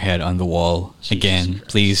bang your head on the wall again.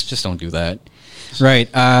 Please, just don't do that. Right.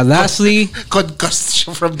 Lastly, Concussed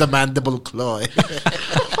siya from the mandible claw.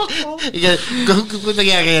 Kung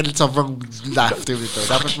nangyari yan, sobrang laughter nito.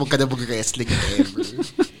 Dapat mo ka na mag-wrestling ever.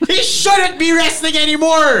 He shouldn't be wrestling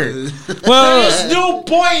anymore. well, There's no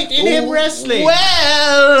point in him wrestling.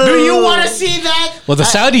 Well, Do you want to see that? well, the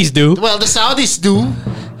Saudis do. Well, the Saudis do.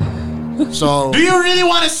 So Do you really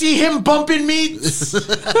want to see him bumping meats?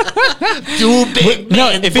 two big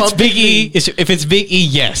No, men if it's Big bumping E, if it's Big E,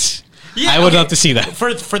 yes. Yeah, I would okay. love to see that.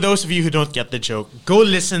 For those of you who don't get the joke, go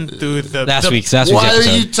listen to the Last week's Why are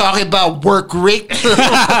episode. you talking about work rate?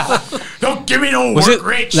 Don't give me no Was work it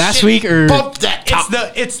rate last shit. week or Bump that.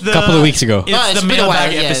 It's the couple of weeks ago? It's it's the been a while,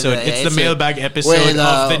 mailbag yeah, episode. yeah, It's the it's mailbag episode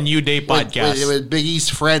of the New Day podcast. With Big E's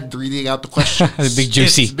friend reading out the questions. Big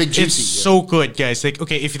Juicy. It's Big Juicy. It's so good, guys. Like,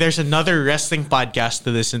 okay, if there's another wrestling podcast to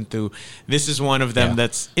listen to, this is one of them. Yeah.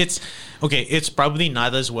 It's probably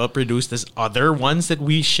not as well produced as other ones that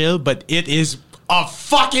we shill, but it is a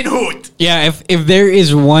fucking hoot. Yeah, if there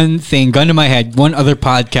is one thing, gun to my head, one other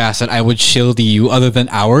podcast that I would shill to you other than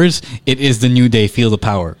ours, it is the New Day Feel the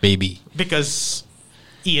Power, baby. Because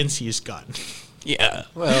ENC is gone. Yeah.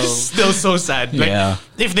 Well, Still so sad. Like, Yeah.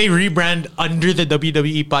 if they rebrand under the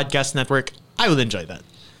WWE Podcast Network, I will enjoy that.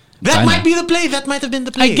 That Sana. might be the play. That might have been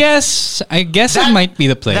the play. I guess That- it might be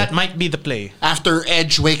the play. That might be the play. after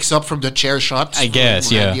Edge wakes up from the chair shots. I guess,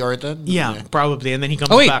 from yeah. Randy Orton. Yeah, probably. And then he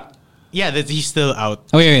comes Oh, wait. back. Yeah, he's still out.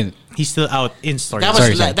 oh, wait. He's still out in story. That was,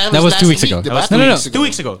 Sorry. that That was 2 last weeks ago. week, That diba? was 2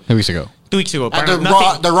 weeks ago. 2 weeks ago. 2 weeks ago. 2 weeks ago. At Parang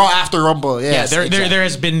the Raw after Rumble. yeah, Yes, there exactly.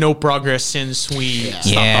 has been no progress since we stopped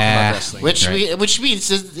talking Yeah. about wrestling. Which means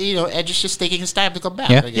that, Edge is just taking his time to come back.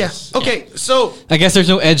 Yeah. I yeah. guess. Okay, so I guess there's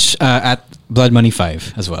no Edge at Blood Money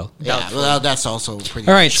 5 as well. Yeah. Well, that's also pretty.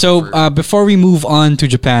 All right, much so for- before we move on to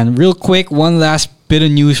Japan, real quick, one last bit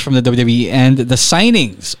of news from the WWE and the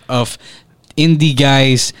signings of indie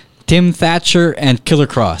guys Tim Thatcher and Killer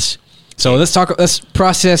Cross. So let's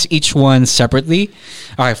process each one separately.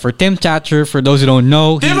 All right, for Tim Thatcher, for those who don't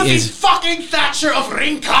know, Timothy fucking Thatcher of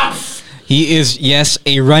Ringkampf. He is, yes,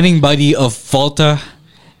 a running buddy of Volta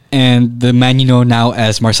and the man you know now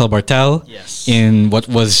as Marcel Bartel in what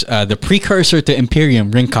was the precursor to Imperium,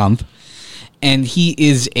 Ringkampf. And he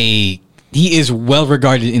is well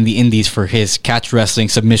regarded in the indies for his catch wrestling,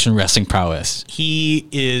 submission wrestling prowess. He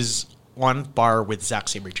is on par with Zack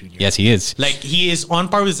Sabre Jr. Yes, he is. Like, he is on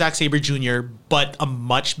par with Zack Sabre Jr., but a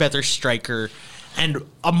much better striker and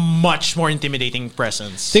a much more intimidating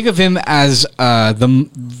presence. Think of him as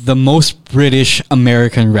the most British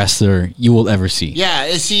American wrestler you will ever see. Yeah,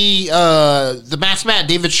 is he the masked man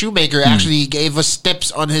David Shoemaker actually gave us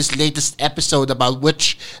tips on his latest episode about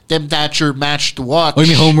which Tim Thatcher match to watch. Uy,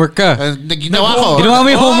 may homework ka. Ginawa ko. Ginawa mo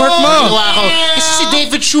yung homework mo. Ginawa ko. Kasi si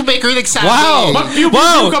David Shoemaker nagsabi.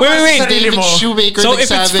 Wow. Wait. David Shoemaker So nagsabi.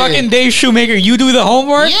 if it's fucking Dave Shoemaker, you do the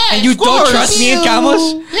homework and you don't trust me and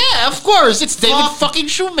Camus? Yeah, of course. It's David fucking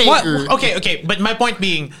Shoemaker. What? Okay. But my point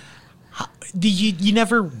being, you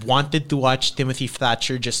never wanted to watch Timothy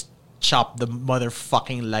Thatcher just chop the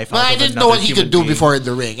motherfucking life out of I didn't know what he could do before in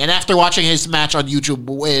the ring. And after watching his match on YouTube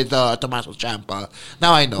with Tommaso Ciampa,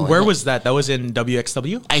 now I know. Where was that? That was in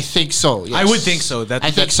WXW? I think so, yes. I would think so.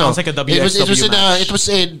 That sounds like a WXW match. It was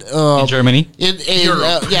in Germany? In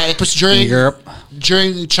Europe. It was during Europe.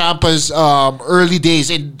 During Ciampa's early days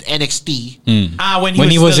in NXT. When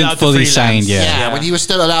he wasn't fully signed, yeah, when he was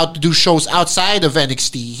still allowed to do shows outside of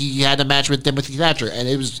NXT, he had a match with Timothy Thatcher, and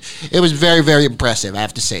it was very, very impressive, I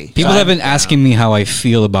have to say. People have been asking me how I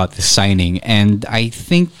feel about this signing, and I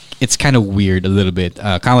think it's kind of weird a little bit.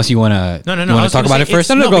 Camus, you want to talk about it first?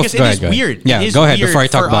 Go ahead. It is weird. Yeah, go ahead before I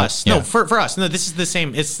talk about us. No, for us. No, this is the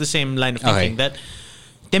same. It's the same line of thinking that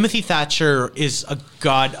Timothy Thatcher is a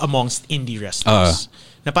god amongst indie wrestlers.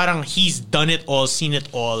 Na parang he's done it all, seen it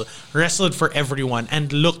all, wrestled for everyone,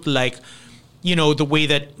 and looked like, the way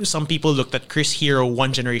that some people looked at Chris Hero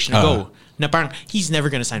one generation ago. Na parang he's never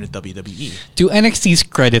gonna sign with WWE. To NXT's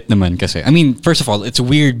credit naman kasi, I mean, first of all, it's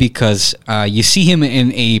weird because you see him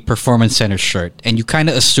in a Performance Center shirt and you kind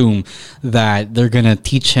of assume that they're gonna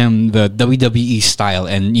teach him the WWE style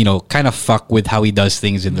and, kind of fuck with how he does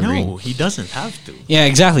things in the ring. No, he doesn't have to. Yeah,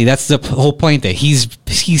 exactly. That's the whole point there. He's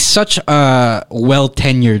such a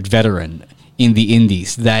well-tenured veteran in the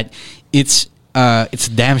indies that it's a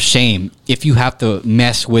damn shame if you have to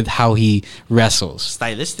mess with how he wrestles.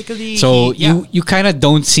 Stylistically, so you kind of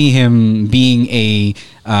don't see him being a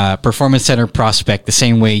Performance Center prospect the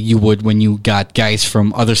same way you would when you got guys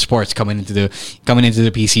from other sports coming into the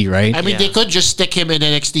PC, right? I mean, they could just stick him in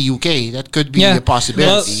NXT UK. That could be a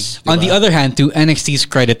possibility. Well, on the other hand, to NXT's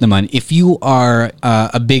credit naman, if you are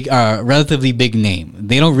a big, relatively big name,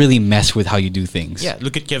 they don't really mess with how you do things. Yeah,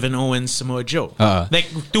 look at Kevin Owens, Samoa Joe. Like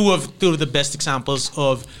two of the best examples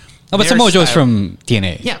of. But Samoa Joe's from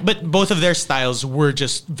TNA. Yeah, but both of their styles were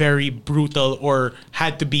just very brutal or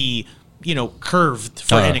had to be, curved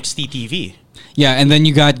for NXT TV. Yeah, and then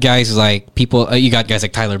you got guys like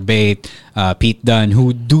Tyler Bate, Pete Dunne,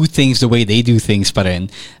 who do things the way they do things, pa rin,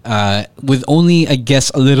 with only, I guess,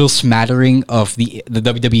 a little smattering of the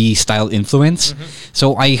WWE style influence. Mm-hmm.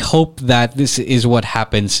 So I hope that this is what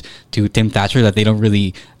happens to Tim Thatcher, that they don't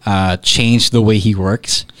really change the way he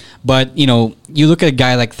works. But, you look at a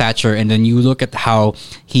guy like Thatcher and then you look at how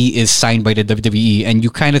he is signed by the WWE and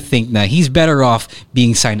you kind of think that he's better off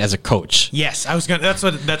being signed as a coach. Yes, that's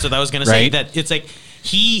what I was going to right? say. That it's like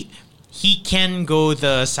he can go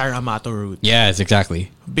the Sarah Amato route. Yes,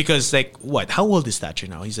 exactly. Because how old is Thatcher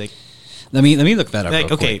now? He's like, let me look that up. Like,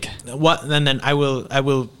 real okay, quick. what? And then I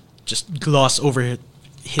will just gloss over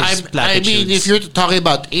his platitudes. I mean, if you're talking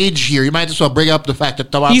about age here, you might as well bring up the fact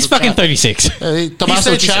that he's fucking 36.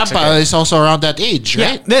 Tommaso Ciampa is also around that age,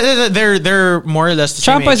 right? Yeah, they're more or less the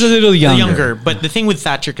same age. Ciampa's a little younger. But the thing with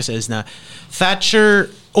Thatcher kasi is na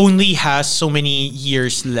Thatcher only has so many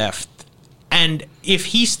years left. And if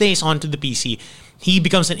he stays on to the PC, he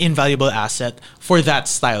becomes an invaluable asset for that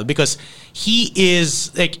style because he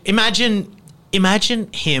is like imagine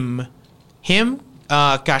him,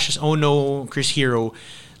 Cassius Ohno, Chris Hero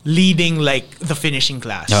leading like the finishing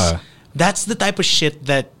class. That's the type of shit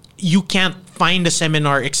that you can't find a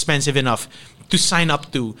seminar expensive enough to sign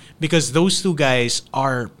up to because those two guys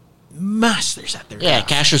are masters at their craft.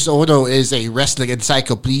 Cassius Ohno is a wrestling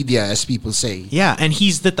encyclopedia, as people say. Yeah, and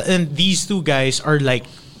and these two guys are like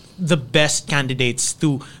the best candidates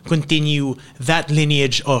to continue that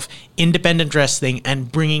lineage of independent wrestling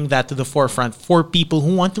and bringing that to the forefront for people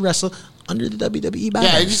who want to wrestle under the WWE banner.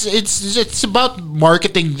 Yeah, it's about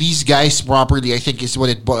marketing these guys properly, I think, is what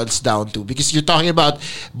it boils down to. Because you're talking about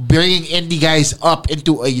bringing indie guys up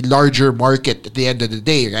into a larger market at the end of the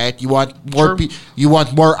day, right? You want more you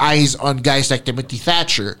want more eyes on guys like Timothy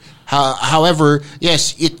Thatcher. However,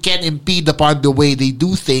 yes, it can impede upon the way they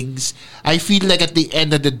do things. I feel like at the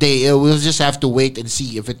end of the day, we'll just have to wait and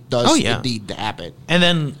see if it does indeed happen. And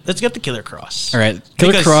then let's get the Killer Cross. All right.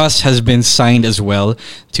 Killer Cross has been signed as well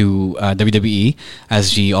to WWE,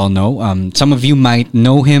 as we all know. Some of you might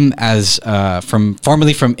know him as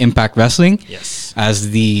formerly from Impact Wrestling. Yes. As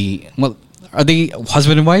are they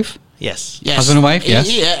husband and wife? Yes. Husband and wife, yes.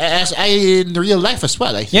 Yeah, in real life as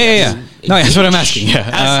well, I think. Yeah. No, that's what I'm asking.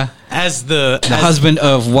 Yeah. As the husband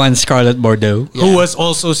of one Scarlett Bordeaux, who was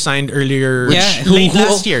also signed earlier, late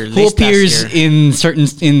last year, who appears in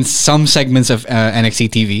some segments of NXT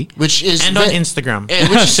TV, which is on Instagram, on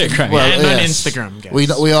Instagram.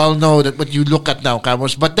 Guys. We all know that what you look at now,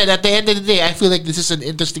 Camus. But then at the end of the day, I feel like this is an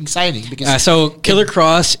interesting signing because so Killer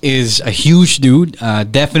Cross is a huge dude,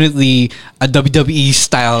 definitely a WWE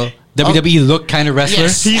style. WWE look kind of wrestler.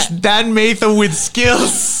 Yes. He's Dan Matha with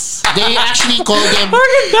skills. They actually called him.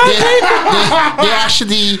 They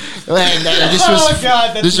actually.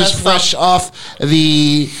 This was fresh off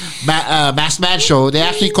the Masked Man show. They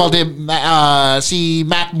actually called him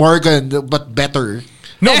Matt Morgan, but better.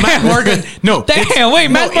 No, Matt Morgan. No.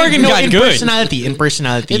 Matt Morgan got good. In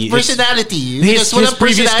personality. His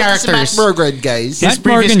previous characters. Matt Morgan, guys. Matt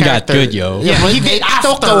Morgan got good, yo. Yeah, it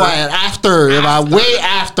took a while. Way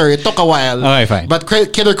after. It took a while. All right, fine. But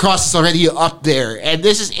Killer Cross is already up there. And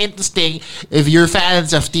this is interesting if you're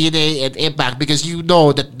fans of TNA and Impact because you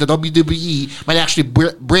know that the WWE might actually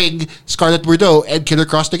bring Scarlett Bordeaux and Killer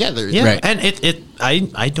Cross together. Yeah, right. And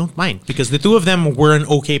I don't mind because the two of them were an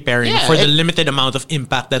okay pairing for the limited amount of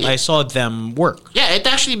impact that I saw them work. Yeah, it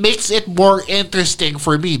actually makes it more interesting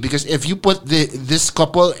for me because if you put this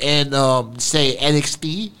couple in, say,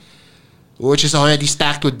 NXT, which is already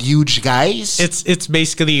stacked with huge guys, it's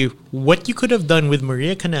basically what you could have done with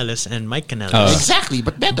Maria Kanellis and Mike Kanellis. Exactly,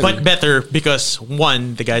 but better. But better because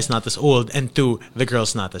one, the guy's not as old, and two, the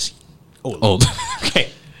girl's not as old.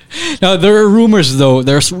 Okay. Now there are rumors though.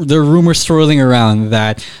 There are rumors swirling around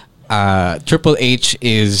that Triple H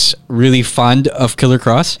is really fond of Killer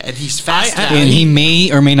Cross, and he's fast. And he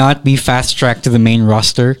may or may not be fast tracked to the main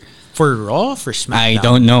roster for Raw, for SmackDown. I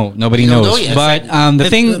don't know. Nobody knows. But the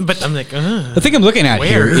thing I'm looking at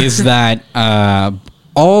here is that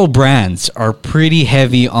all brands are pretty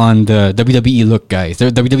heavy on the WWE look guys.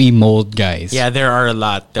 They're WWE mold guys. Yeah, there are a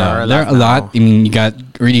lot. There are a lot. I mean, you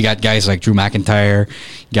got guys like Drew McIntyre.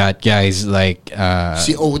 Got guys like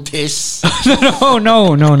see Otis.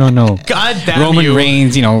 No. God damn Roman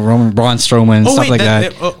Reigns. Braun Strowman, stuff like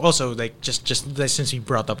that. Also, like just since we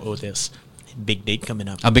brought up Otis, big date coming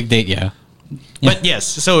up. A big date, yeah. But yes,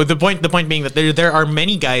 so the point being that there are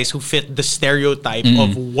many guys who fit the stereotype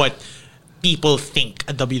of what people think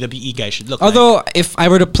a WWE guy should look Although, if I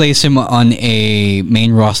were to place him on a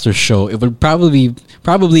main roster show, it would probably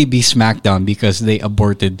be SmackDown because they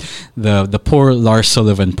aborted the poor Lars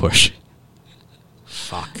Sullivan push.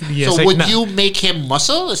 Fuck. Yes, so would you make him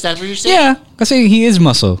muscle? Is that what you're saying? Yeah, because he is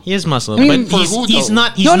muscle. He is muscle. I mean, but he's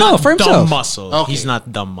not for dumb himself. muscle. Okay. He's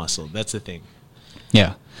not dumb muscle. That's the thing.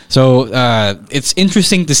 Yeah. So it's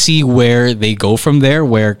interesting to see where they go from there,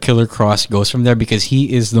 where Killer Cross goes from there, because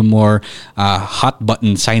he is the more hot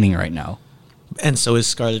button signing right now. And so is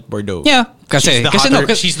Scarlett Bordeaux. Yeah.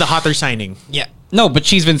 She's the hotter signing. Yeah. No, but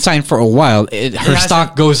she's been signed for a while. Her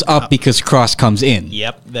stock goes up because Cross comes in.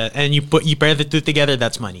 Yep. And you pair the two together,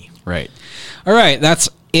 that's money. Right. All right. That's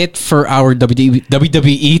it for our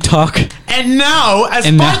WWE talk. And now, as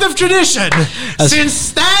part of tradition, since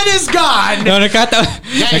Stan is gone... No,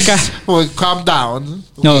 calm down.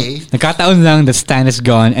 Okay. No, nakataon lang that Stan is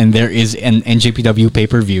gone and there is an NJPW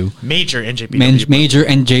pay-per-view. Major NJPW. Major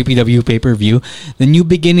NJPW pay-per-view. The New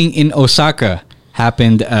Beginning in Osaka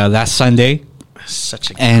happened last Sunday.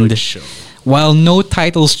 Such a good show. While no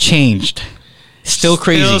titles changed... Still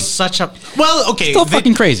crazy. Still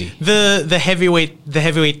fucking crazy. The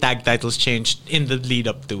heavyweight tag titles changed in the lead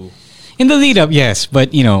up to. In the lead up, yes, but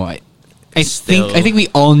I think we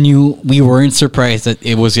all knew. We weren't surprised that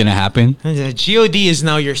it was gonna happen. God is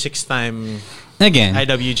now your 6th time again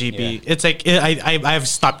IWGP. Yeah. It's like I've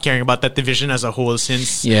stopped caring about that division as a whole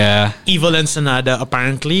since Evil and Sanada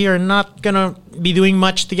apparently are not gonna be doing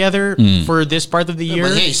much together for this part of the year.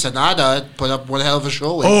 But hey, Sanada put up one hell of a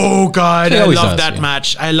show. Oh God, I love that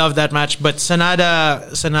match. I love that match. But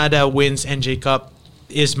Sanada wins NJ Cup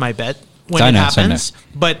is my bet when it happens.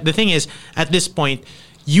 But the thing is, at this point,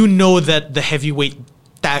 you know that the heavyweight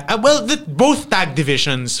tag. Both tag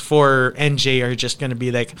divisions for NJ are just gonna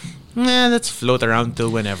be like, let's float around till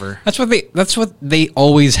whenever. That's what they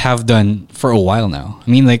always have done for a while now. I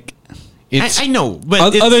mean, like, it's I know, but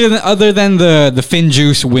other than the Finn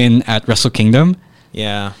Juice win at Wrestle Kingdom,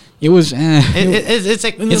 yeah. It was. It's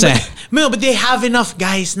like but they have enough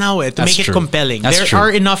guys now to make it compelling. There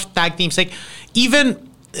are enough tag teams. Even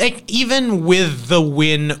with the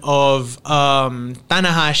win of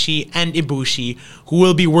Tanahashi and Ibushi, who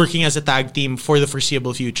will be working as a tag team for the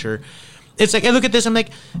foreseeable future, it's like I look at this. I'm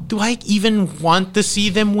like, do I even want to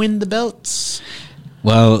see them win the belts?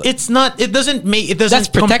 Well, it's not. It doesn't make. It doesn't let's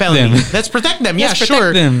protect compel them. me. Let's protect them. Yeah, let's protect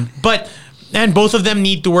sure. them. But. And both of them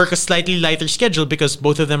need to work a slightly lighter schedule because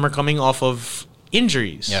both of them are coming off of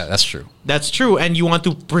injuries. Yeah, that's true. That's true. And you want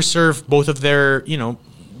to preserve both of their,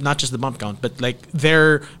 not just the bump count, but like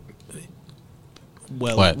their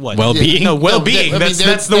well-being. No, well-being.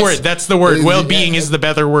 That's the word. That's the word. Well-being is the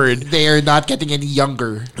better word. They are not getting any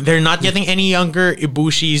younger. They're not getting any younger.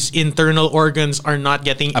 Ibushi's internal organs are not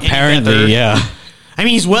getting any apparently, better. Yeah. I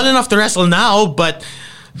mean, he's well enough to wrestle now, but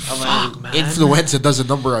fuck, man. Influenza does a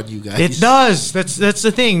number on you guys. It does. That's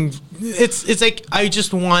the thing. It's like I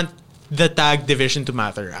just want the tag division to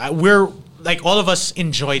matter. We're like all of us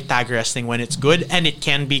enjoy tag wrestling when it's good, and it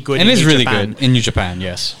can be good. And in it's New really Japan. good in New Japan.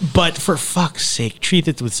 Yes, but for fuck's sake, treat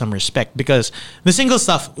it with some respect because the single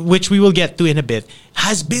stuff, which we will get to in a bit,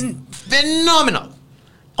 has been phenomenal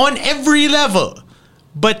on every level.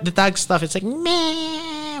 But the tag stuff, it's like,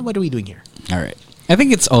 meh. What are we doing here? All right. I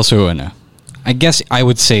think it's also I guess I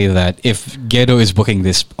would say that if Gedo is booking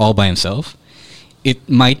this all by himself, it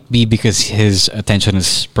might be because his attention is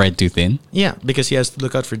spread too thin. Yeah, because he has to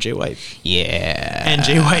look out for Jay White. Yeah. And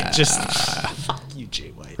Jay White just... fuck you,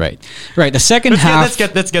 Jay White. Right. The second half...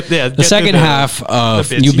 Let's get there. The second half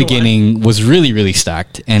of New Beginning was really, really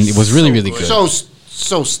stacked. And it was really, really good.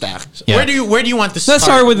 So stacked. Yeah. Where do you want to start? Let's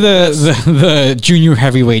start with the Junior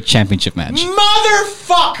Heavyweight Championship match.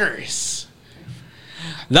 Motherfuckers!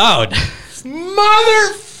 Loud.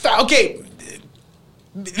 Okay.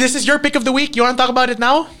 This is your pick of the week. You want to talk about it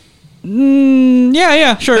now?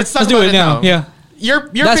 Yeah, sure. Let's do it now. Yeah.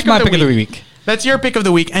 That's my pick of the week. That's your pick of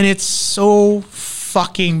the week, and it's so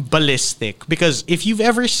fucking ballistic because if you've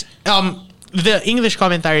ever the English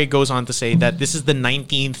commentary goes on to say that this is the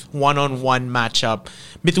 19th one-on-one matchup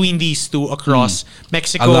between these two across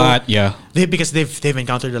Mexico. A lot, yeah. Because they've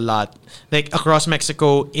encountered a lot, like across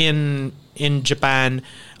Mexico, in Japan,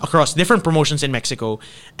 across different promotions in Mexico,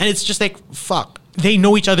 and it's just like fuck. They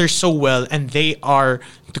know each other so well, and they are,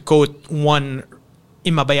 to quote one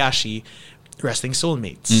Imabayashi, wrestling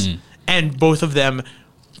soulmates, and both of them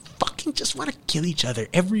fucking just want to kill each other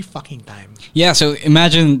every fucking time. Yeah, so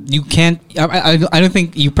imagine you can't... I don't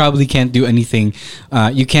think you probably can't do anything.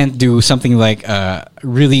 You can't do something like a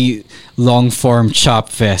really long-form chop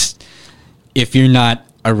fest if you're not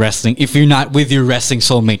if you're not with your wrestling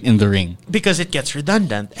soulmate in the ring. Because it gets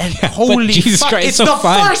redundant. And holy Jesus fuck, Christ, it's so the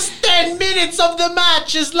fun. first 10 minutes of the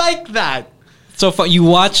match is like that. So fun. You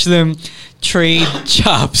watch them trade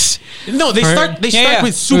chops. No, they start with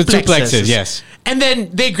suplexes. With suplexes, yes. And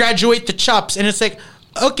then they graduate to chops, and it's like,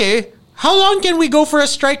 okay, how long can we go for a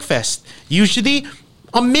strike fest? Usually,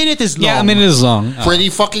 a minute is long. Yeah, a minute is long. Pretty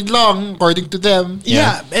fucking long, according to them.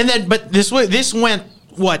 Yeah, and then but this went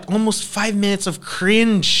almost 5 minutes of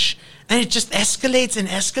cringe, and it just escalates,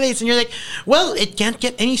 and you're like, well, it can't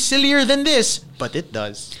get any sillier than this, but it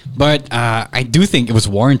does. But I do think it was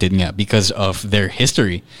warranted, because of their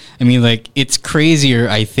history. I mean, like, it's crazier,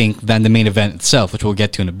 I think, than the main event itself, which we'll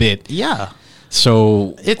get to in a bit. Yeah.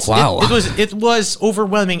 So wow, it was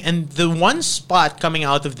overwhelming, and the one spot coming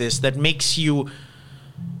out of this that makes you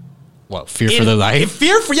fear for the life.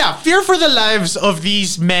 Fear for the lives of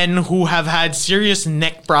these men who have had serious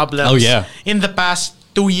neck problems. Oh yeah. In the past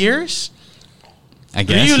 2 years. I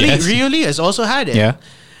guess Ryuli has also had it. Yeah.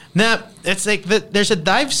 Now it's like there's a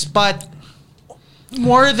dive spot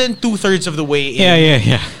more than 2/3 of the way in.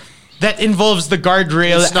 Yeah. That involves the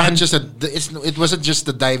guardrail. It's not just it wasn't just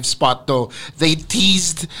the dive spot though. They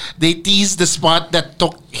teased the spot that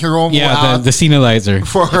took Hiromu out. The Senalizer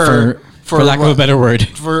for lack of a better word.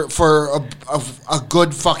 For a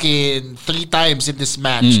good fucking 3 times in this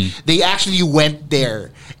match. They actually went there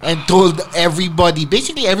and told everybody,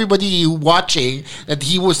 basically everybody watching, that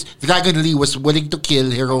Dragon Lee was willing to kill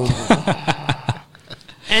Hiromu.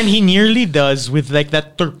 And he nearly does with like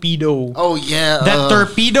that torpedo. Oh yeah, that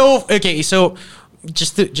torpedo. Okay, so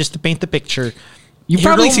just to paint the picture, you've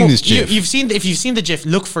probably seen this GIF. If you've seen the GIF,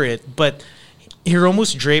 look for it. But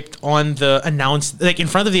Hiromu's draped on the in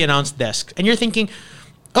front of the announce desk, and you're thinking,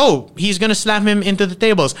 oh, he's gonna slam him into the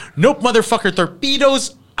tables. Nope, motherfucker,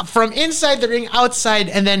 torpedoes from inside the ring, outside,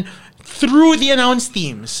 and then through the announce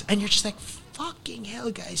teams. And you're just like, fucking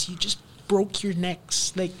hell, guys, you just broke your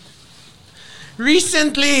necks. Like,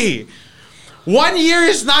 recently. 1 year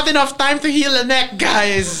is not enough time to heal a neck,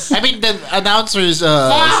 guys. I mean, the announcers,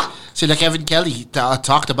 sila Kevin Kelly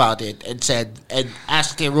talked about it and said, and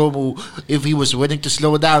asked Hiromu if he was willing to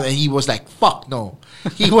slow down, and he was like, fuck no.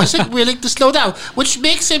 He wasn't willing to slow down, which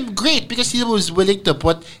makes him great because he was willing to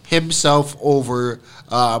put himself over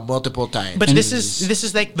multiple times. But this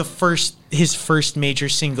is like his first major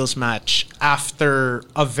singles match after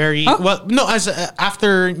a very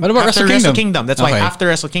after Wrestle Kingdom. That's why after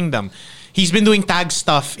Wrestle Kingdom. He's been doing tag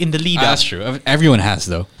stuff in the lead up. That's true. Everyone has,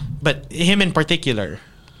 though. But him in particular.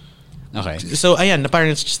 Okay. So, ayan,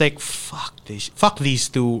 apparently it's just like, fuck these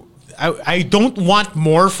two. I don't want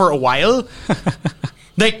more for a while.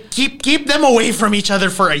 Like, keep them away from each other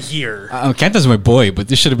for a year. Kenta's my boy, but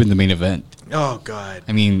this should have been the main event. Oh, God.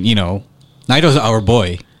 I mean, Naito's our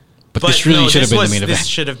boy. But this really should have been the main event. This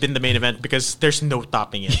should have been the main event because there's no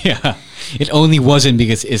topping it. Yeah. It only wasn't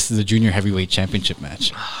because it's the Junior Heavyweight Championship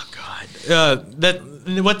match. Oh, God.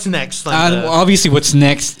 What's next? Obviously, what's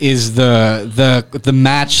next is the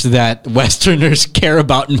match that Westerners care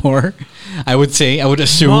about more. I would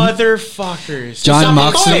assume. Motherfuckers. John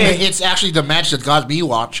Moxley. It's actually the match that got me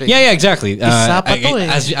watching. Yeah, exactly.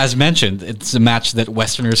 As mentioned, it's a match that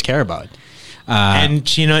Westerners care about. And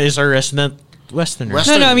Chino is our resident Westerner.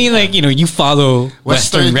 No, I mean, you follow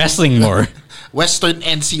Western wrestling more. Western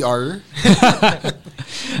NCR.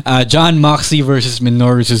 John Moxley versus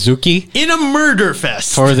Minoru Suzuki in a murder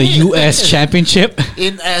fest for the U.S. Championship.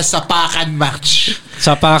 In a sapakan match.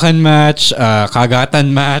 Kagatan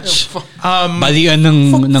match, balian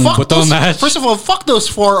ng buto match. First of all, fuck those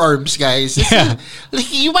forearms, guys. Yeah.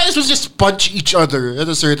 You might as well just punch each other at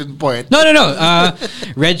a certain point. No.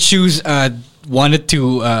 Red Shoes wanted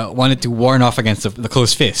to warn off against the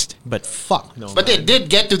closed fist. But fuck no. But it did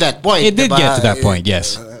get to that point. It did get to that point,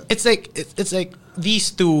 yes. It's like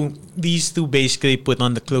these two basically put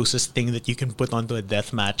on the closest thing that you can put onto a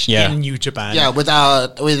death match in New Japan. Yeah,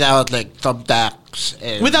 without like thumbtacks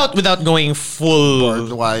and without going full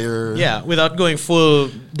barbed wire. Yeah, without going full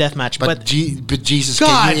death match. But Jesus,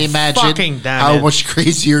 God, can you imagine how much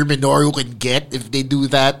crazier Minoru can get if they do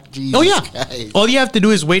that? Jesus Christ. All you have to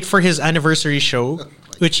do is wait for his anniversary show,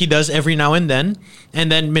 which he does every now and then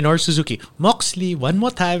Minoru Suzuki, Moxley, one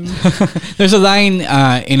more time. There's a line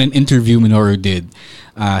in an interview Minoru did.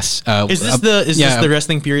 Is this the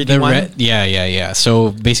wrestling period he won? Yeah.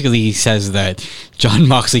 So basically he says that John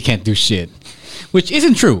Moxley can't do shit. Which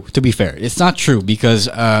isn't true, to be fair. It's not true because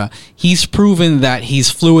he's proven that he's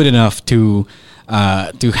fluid enough to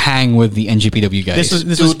hang with the NGPW guys.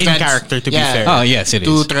 This was in character, to be fair. Oh, yes, it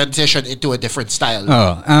is. To transition into a different style.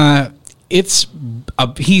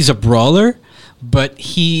 He's a brawler, but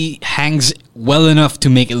he hangs well enough to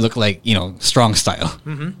make it look like, strong style.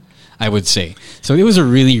 Mm-hmm. I would say. So it was a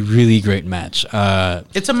really, really great match.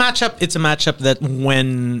 It's a matchup that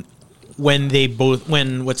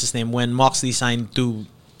when Moxley signed to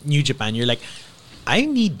New Japan, you're like, I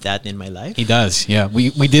need that in my life. He does, yeah. We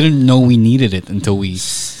didn't know we needed it until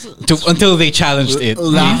they challenged it.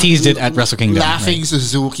 They teased it at Wrestle Kingdom. Laughing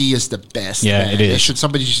Suzuki is the best. Yeah, man. it is. Should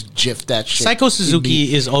somebody just GIF that shit? Psycho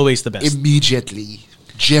Suzuki is always the best. Immediately.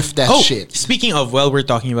 GIF that shit. Speaking of, we're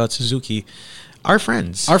talking about Suzuki. Our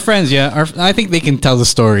friends, yeah. I think they can tell the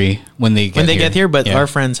story when they get here. But our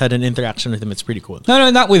friends had an interaction with him. It's pretty cool. No,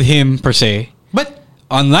 not with him per se. But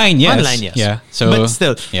online, yes. Online, yes. Yeah. So, but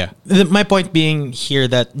still, yeah. My point being here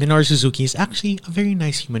that Minoru Suzuki is actually a very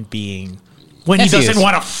nice human being when he doesn't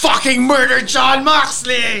want to fucking murder John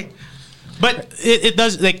Moxley. But it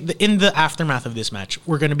does, like, in the aftermath of this match,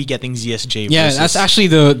 we're gonna be getting ZSJ. Yeah, that's actually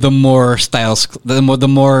the more styles, the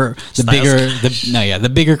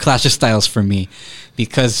bigger clash of styles for me,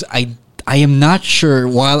 because I am not sure.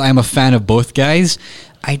 While I'm a fan of both guys,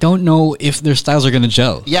 I don't know if their styles are gonna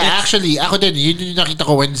gel. Yeah, actually, ako din, yun yung nakita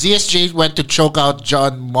ko when ZSJ went to choke out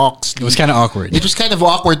John Moxley. It was kind of awkward. It was kind of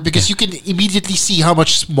awkward because you can immediately see how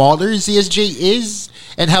much smaller ZSJ is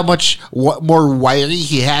and how much more wiry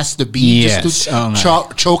he has to be just to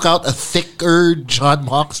choke out a thicker John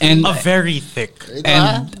Moxley. And a very thick.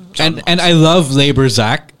 And I love Labor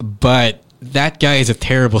Zach, but that guy is a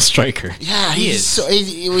terrible striker. Yeah, he is. So,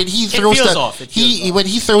 when he throws when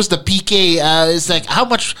he throws the PK, it's like, how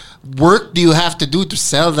much work do you have to do to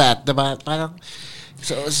sell that?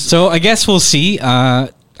 So I guess we'll see. I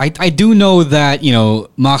do know that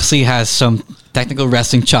Moxley has some technical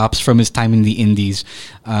wrestling chops from his time in the Indies,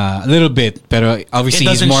 a little bit, but obviously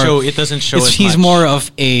it doesn't show. He's more of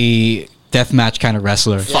a deathmatch kind of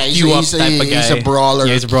wrestler. Yeah, you up type of guy. He's a brawler.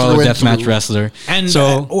 Yeah, he's a brawler, through and deathmatch through. wrestler. And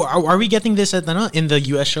so, are we getting this at in the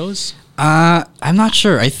US shows? I'm not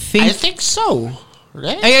sure. I think so.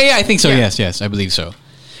 Right? Yeah, I think so. Yes, I believe so.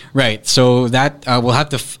 Right. So that we'll have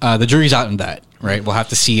to. The jury's out on that. Right. We'll have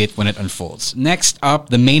to see it when it unfolds. Next up,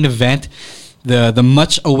 the main event, the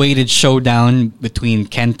much awaited showdown between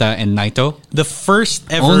Kenta and Naito. The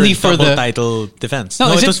first ever Only for double the title defense.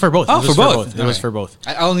 No, it was for both. Oh, it was for both. It was for both.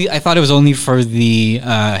 I thought it was only for the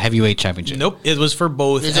heavyweight championship. Nope, it was for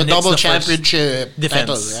both. It's a double championship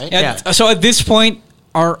defense, title, right? Yeah. So at this point,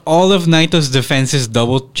 are all of Naito's defenses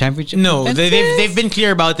double championship? No, defenses? they've been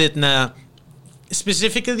clear about it. Na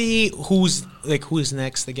specifically, who's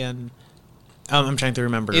next again? I'm trying to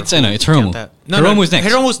remember. It's Hiromu. Hiromu's next.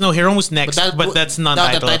 Hiromu's next, but that's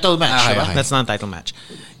non-title. Not the title match. That's non-title match.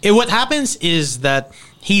 What happens is that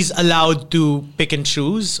he's allowed to pick and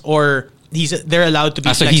choose, or they're allowed to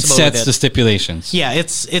be so flexible. He with sets it. the stipulations. Yeah,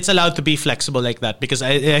 it's allowed to be flexible like that because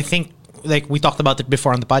I think, like we talked about it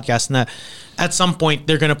before on the podcast, na at some point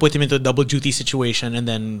they're gonna put him into a double duty situation and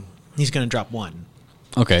then he's gonna drop one.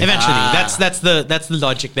 Okay. Eventually, that's the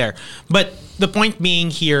logic there. But the point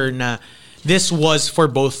being here, na this was for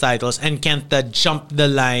both titles, and Kenta jumped the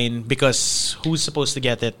line because who's supposed to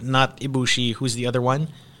get it? Not Ibushi. Who's the other one?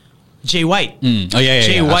 Jay White. Oh yeah,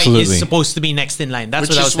 Jay White absolutely. is supposed to be next in line. That's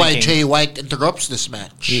Which what I was is why thinking. Jay White interrupts this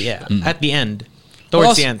match. Yeah, at the end.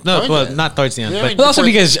 Towards the end. No, well, not towards the end. Yeah, But But also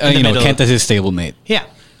because middle. Kenta's his stablemate. yeah.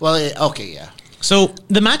 Well, okay, yeah. So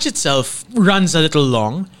the match itself runs a little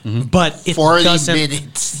long, but it 40 doesn't.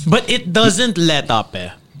 minutes. But it doesn't let up.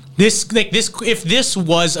 This. If this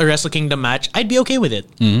was a Wrestle Kingdom match, I'd be okay with it.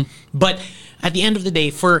 But at the end of the day,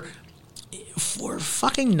 for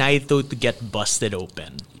fucking Naito to get busted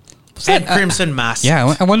open and Crimson Mask,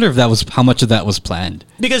 Yeah, I wonder if how much of that was planned.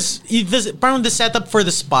 because the setup for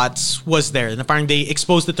the spots was there. And apparently they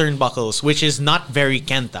exposed the turnbuckles, which is not very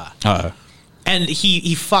Kenta. And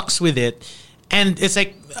he fucks with it. And it's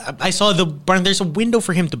like, I saw there's a window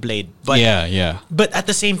for him to blade. But Yeah. But at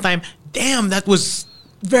the same time, damn, that was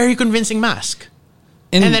very convincing mask.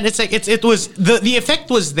 And then it's like, it was, the effect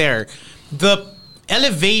was there. The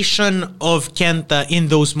elevation of Kenta in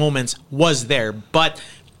those moments was there. But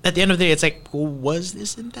at the end of the day, it's like, was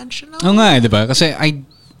this intentional? Oo nga, diba? Kasi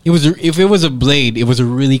if it was a blade, it was a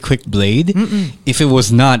really quick blade. If it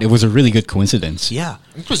was not, it was a really good coincidence. Yeah.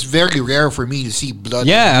 It was very rare for me to see blood.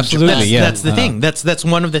 Yeah, absolutely. That's the thing. That's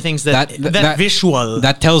one of the things that visual.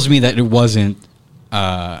 That tells me that it wasn't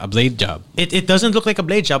a blade job. It doesn't look like a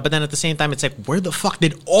blade job, but then at the same time, it's like, where the fuck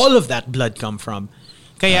did all of that blood come from?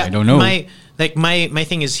 Kaya I don't know. My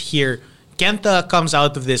thing is here. Kenta comes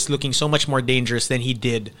out of this looking so much more dangerous than he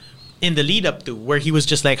did in the lead up to, where he was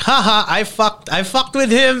just like, haha, I fucked with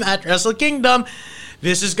him at Wrestle Kingdom.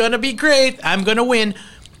 This is gonna be great. I'm gonna win.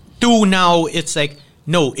 To now, it's like,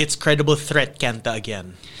 no, it's credible threat Kenta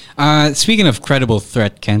again. Speaking of credible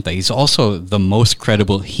threat Kenta, he's also the most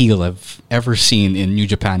credible heel I've ever seen in New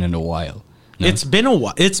Japan in a while. No? It's been a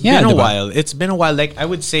while. It's been a while. Like, I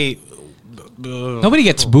would say, nobody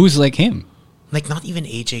gets booze like him. Like, not even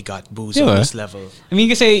AJ got booze on this level. I mean,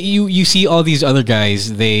 you can say you see all these other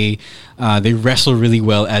guys, they wrestle really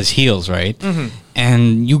well as heels, right?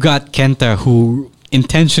 And you got Kenta, who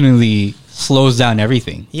intentionally slows down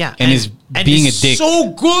everything. Yeah. And is being a dick.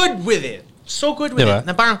 So good with it. So good with it.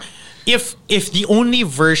 Na parang, if the only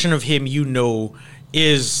version of him you know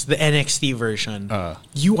is the NXT version,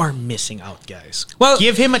 you are missing out, guys. Well,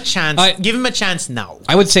 give him a chance. Give him a chance now.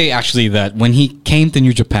 I would say, actually, that when he came to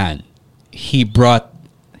New Japan, he brought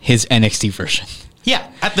his NXT version. Yeah,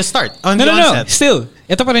 at the start. On No. the onset. Still,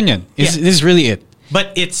 ito pa rin yun. This is really it.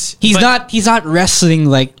 But he's not wrestling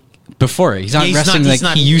like before. He's not wrestling like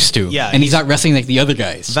he used to. Yeah, and he's not wrestling like the other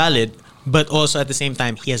guys. Valid, but also at the same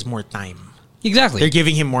time, he has more time. Exactly. They're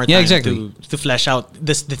giving him more time exactly. to flesh out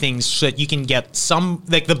the things so that you can get some,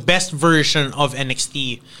 like, the best version of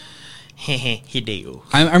NXT. Hideo.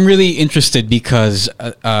 I'm really interested because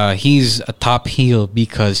he's a top heel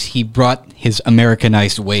because he brought his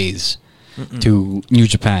Americanized ways to New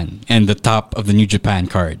Japan and the top of the New Japan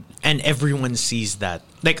card. And everyone sees that.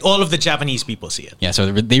 Like, all of the Japanese people see it. Yeah,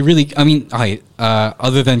 so they really, I mean,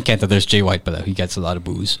 other than Kenta, there's Jay White, but he gets a lot of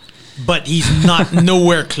booze. But he's not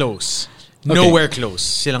nowhere close. Okay. Nowhere close.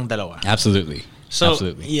 Silang dalawa. Absolutely. So,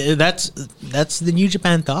 absolutely. Yeah, that's the New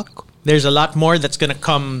Japan talk. There's a lot more that's going to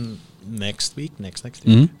come next week, next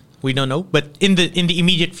week. We don't know, but in the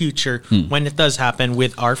immediate future, when it does happen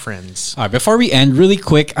with our friends. All right, before we end, really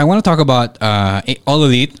quick, I want to talk about All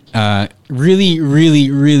Elite. Really,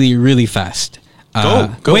 really, really, really fast.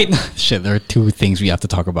 Go. Wait, shit, there are two things we have to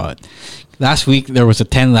talk about. last week there was a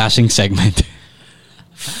 10 lashing segment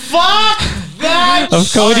Fuck that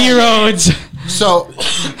of Cody shit. Rhodes. So,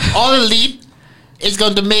 All Elite is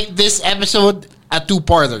going to make this episode a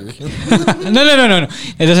two-parter. No.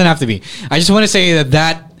 It doesn't have to be. I just want to say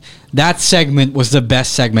that segment was the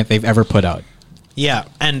best segment they've ever put out. Yeah,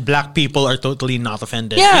 and black people are totally not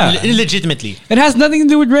offended. Yeah. Legitimately. It has nothing to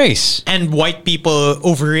do with race. And white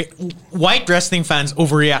wrestling fans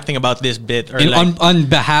overreacting about this bit. Or On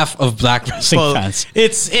behalf of black wrestling fans.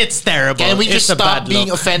 It's terrible. Can we just stop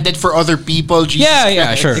being offended for other people? Jesus Yeah,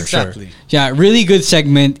 Christ. sure. Exactly. Sure. Yeah, really good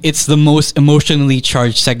segment. It's the most emotionally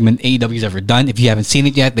charged segment AEW's ever done. If you haven't seen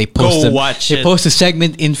it yet, they post Go post a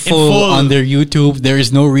segment in full on their YouTube. There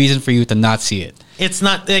is no reason for you to not see it. It's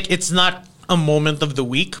not a moment of the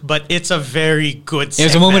week, but it's a very good segment. It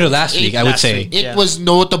was a moment of last week, I would say. It was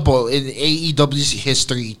notable in AEW's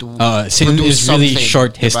history to Sin is really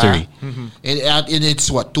short history. Mm-hmm. In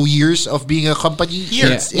its 2 years of being a company?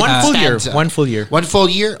 Years. One full year. One full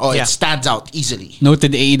year? Oh, Yeah. it stands out easily.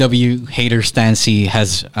 Noted AEW hater Stancy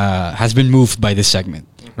has been moved by this segment,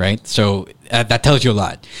 right? So that tells you a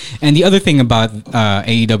lot. And the other thing about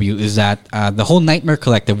AEW is that the whole Nightmare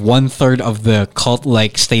Collective, 1/3 of the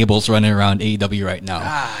cult-like stables running around AEW right now,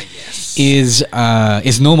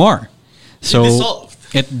 is no more. So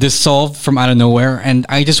it dissolved from out of nowhere, and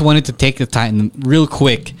I just wanted to take the time real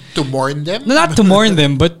quick To mourn them? not to mourn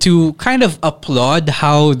them, but to kind of applaud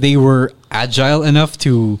how they were agile enough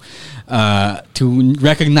to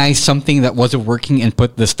recognize something that wasn't working and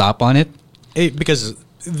put the stop on it. Because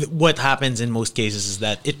what happens in most cases is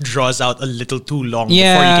that it draws out a little too long before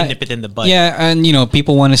you can nip it in the bud. Yeah, and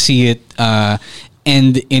people want to see it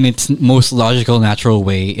end in its most logical, natural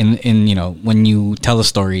way. In when you tell a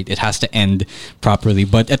story, it has to end properly.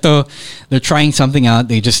 But they're trying something out.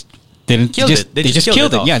 They just didn't. Killed it. They just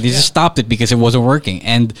killed it. off. Yeah, they just stopped it because it wasn't working.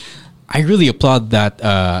 And I really applaud that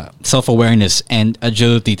self-awareness and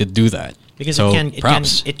agility to do that. Because So,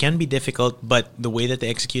 it can be difficult, but the way that they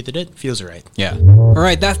executed it feels right. Yeah. All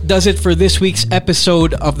right, that does it for this week's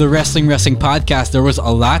episode of the Wrestling Podcast. There was a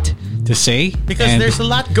lot to say. Because there's a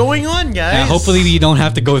lot going on, guys. Hopefully we don't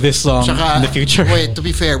have to go this long in the future. Wait, to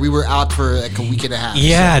be fair, we were out for like a week and a half.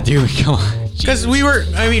 Yeah, dude, come on. Because we were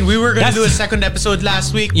going to do a second episode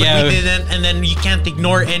last week, but we didn't, and then you can't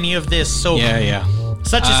ignore any of this. So Yeah.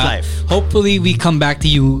 Such is life. Hopefully we come back to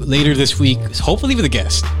you later this week, hopefully with a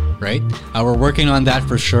guest, right? We're working on that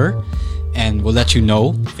for sure, and we'll let you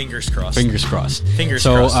know. Fingers crossed. Fingers crossed. Fingers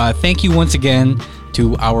so, crossed. Thank you once again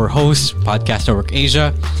to our host, Podcast Network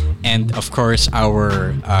Asia, and of course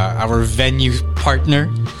our venue partner,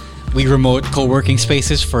 We Remote Co-working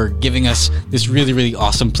Spaces, for giving us this really, really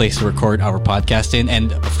awesome place to record our podcast in,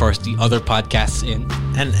 and of course the other podcasts in.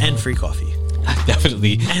 And free coffee.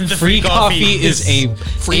 Definitely. And the free coffee is a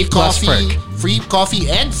Free plus coffee, perk. free coffee,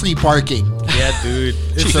 and free parking. Yeah, dude.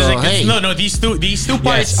 hey. No, these two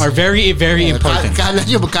parts Yes, are very, very important. Kala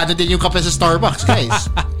nyo, magkano din yung kape sa Starbucks, guys?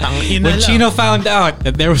 When Chino found out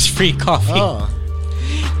that there was free coffee,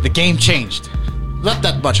 the game changed. Not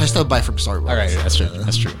that much. I still buy from Starbucks. All right, that's true.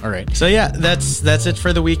 That's true. All right. So yeah, that's it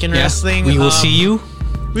for the week in wrestling. We will see you.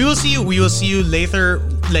 We will see you later,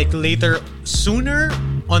 sooner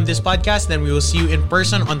on this podcast. Then we will see you in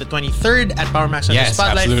person on the 23rd at Power Max on the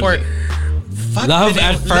Spotlight absolutely. for Love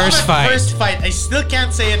at First Fight. First Fight. I still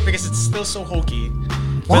can't say it because it's still so hokey.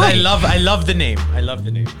 Why? But I love the name. I love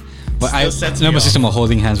the name. But I sets me off. system of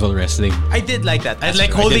holding hands while wrestling. I did like that. I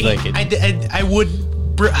like true. I holding. did like it. I would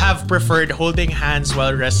have preferred holding hands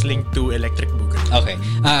while wrestling to Electric Boogaloo. Okay.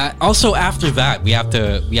 Also, after that, we have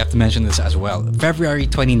to mention this as well. February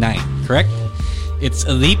 29th, correct? It's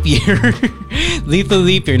a leap year. Lethal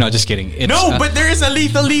leap year. No, just kidding. It's, but there is a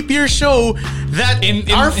Lethal Leap Year show that In-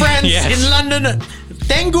 our friends yes. in London.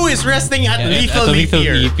 Tengu is wrestling at Lethal Leap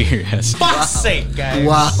Year. Yes. Fuck's sake, guys.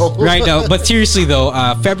 Wow. Right now, but seriously though,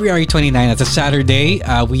 February 29th, that's a Saturday.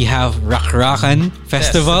 We have Rakrakan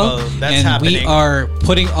Festival, That's and happening. we are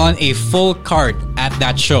putting on a full card at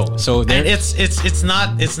that show. So there, And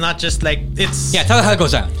it's not just like it's yeah. Tell us how it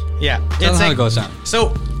goes down. yeah Tell it's us how like, it goes down.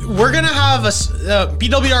 So we're gonna have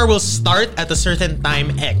PWR will start at a certain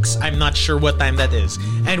time X. I'm not sure what time that is,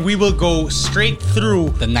 and we will go straight through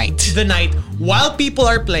The night. while people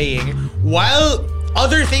are playing, while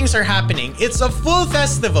other things are happening. It's a full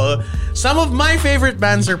festival. Some of my favorite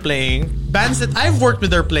bands are playing, bands that I've worked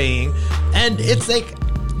with are playing, and it's like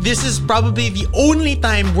this is probably the only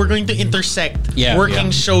time we're going to intersect working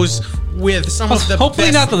shows with some of the Hopefully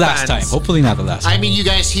best not the last bands. time. Hopefully not the last time. I mean, you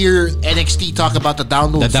guys hear NXT talk about the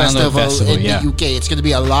Download, The Download Festival Festival, in yeah. the UK. It's going to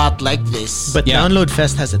be a lot like this. But Yeah. Download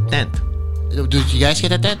Fest has a tent. Did you guys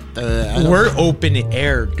get at that? We're open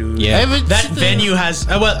air, dude. Yeah. That venue has.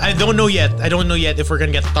 Well, I don't know yet. I don't know yet if we're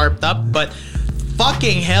gonna get tarped up, but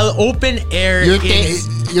fucking hell, open air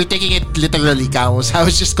You're taking it literally, Camus. I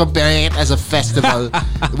was just comparing it as a festival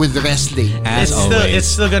with wrestling. It's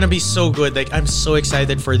still gonna be so good. Like, I'm so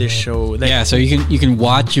excited for this show. Like, yeah, so you can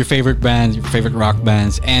watch your favorite bands, your favorite rock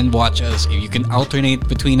bands, and watch us. You can alternate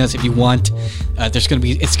between us if you want. It's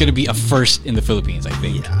gonna be a first in the Philippines, I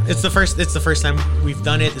think. Yeah, it's the first time we've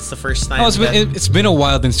done it. It's the first time. It's been a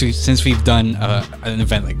while since we've done an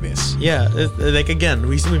event like this. Yeah, like again,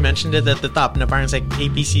 we mentioned it at the top. Na parang it's like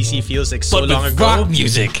APCC feels like so long ago. Rock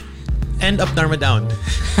music. And Up Dharma Down.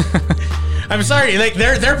 I'm sorry, like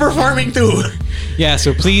they're performing too. Yeah,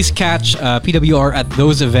 so please catch PWR at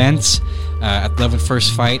those events, at Love at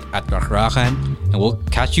First Fight, at Rakrakan, and we'll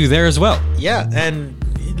catch you there as well. Yeah, and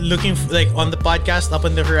looking like on the podcast Up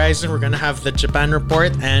on the Horizon, we're gonna have the Japan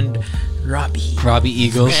report and Robbie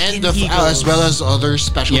Eagles, and as well as other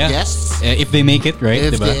special guests if they make it, right?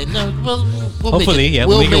 If they, no, we'll hopefully,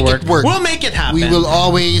 we'll make it work. We'll make it happen. We will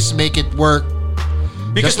always make it work.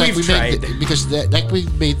 Because we've tried. Like we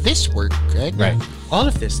made this work, right? Right. All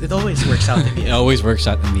of this, it always works out in the end. It always works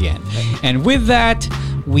out in the end. And with that,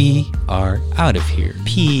 we are out of here.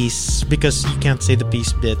 Peace. Because you can't say the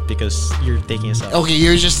peace bit because you're taking us out. Okay,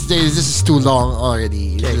 you're just... This is too long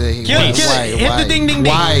already. Okay. Kill it. Hit the ding, ding,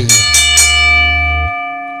 ding. Why?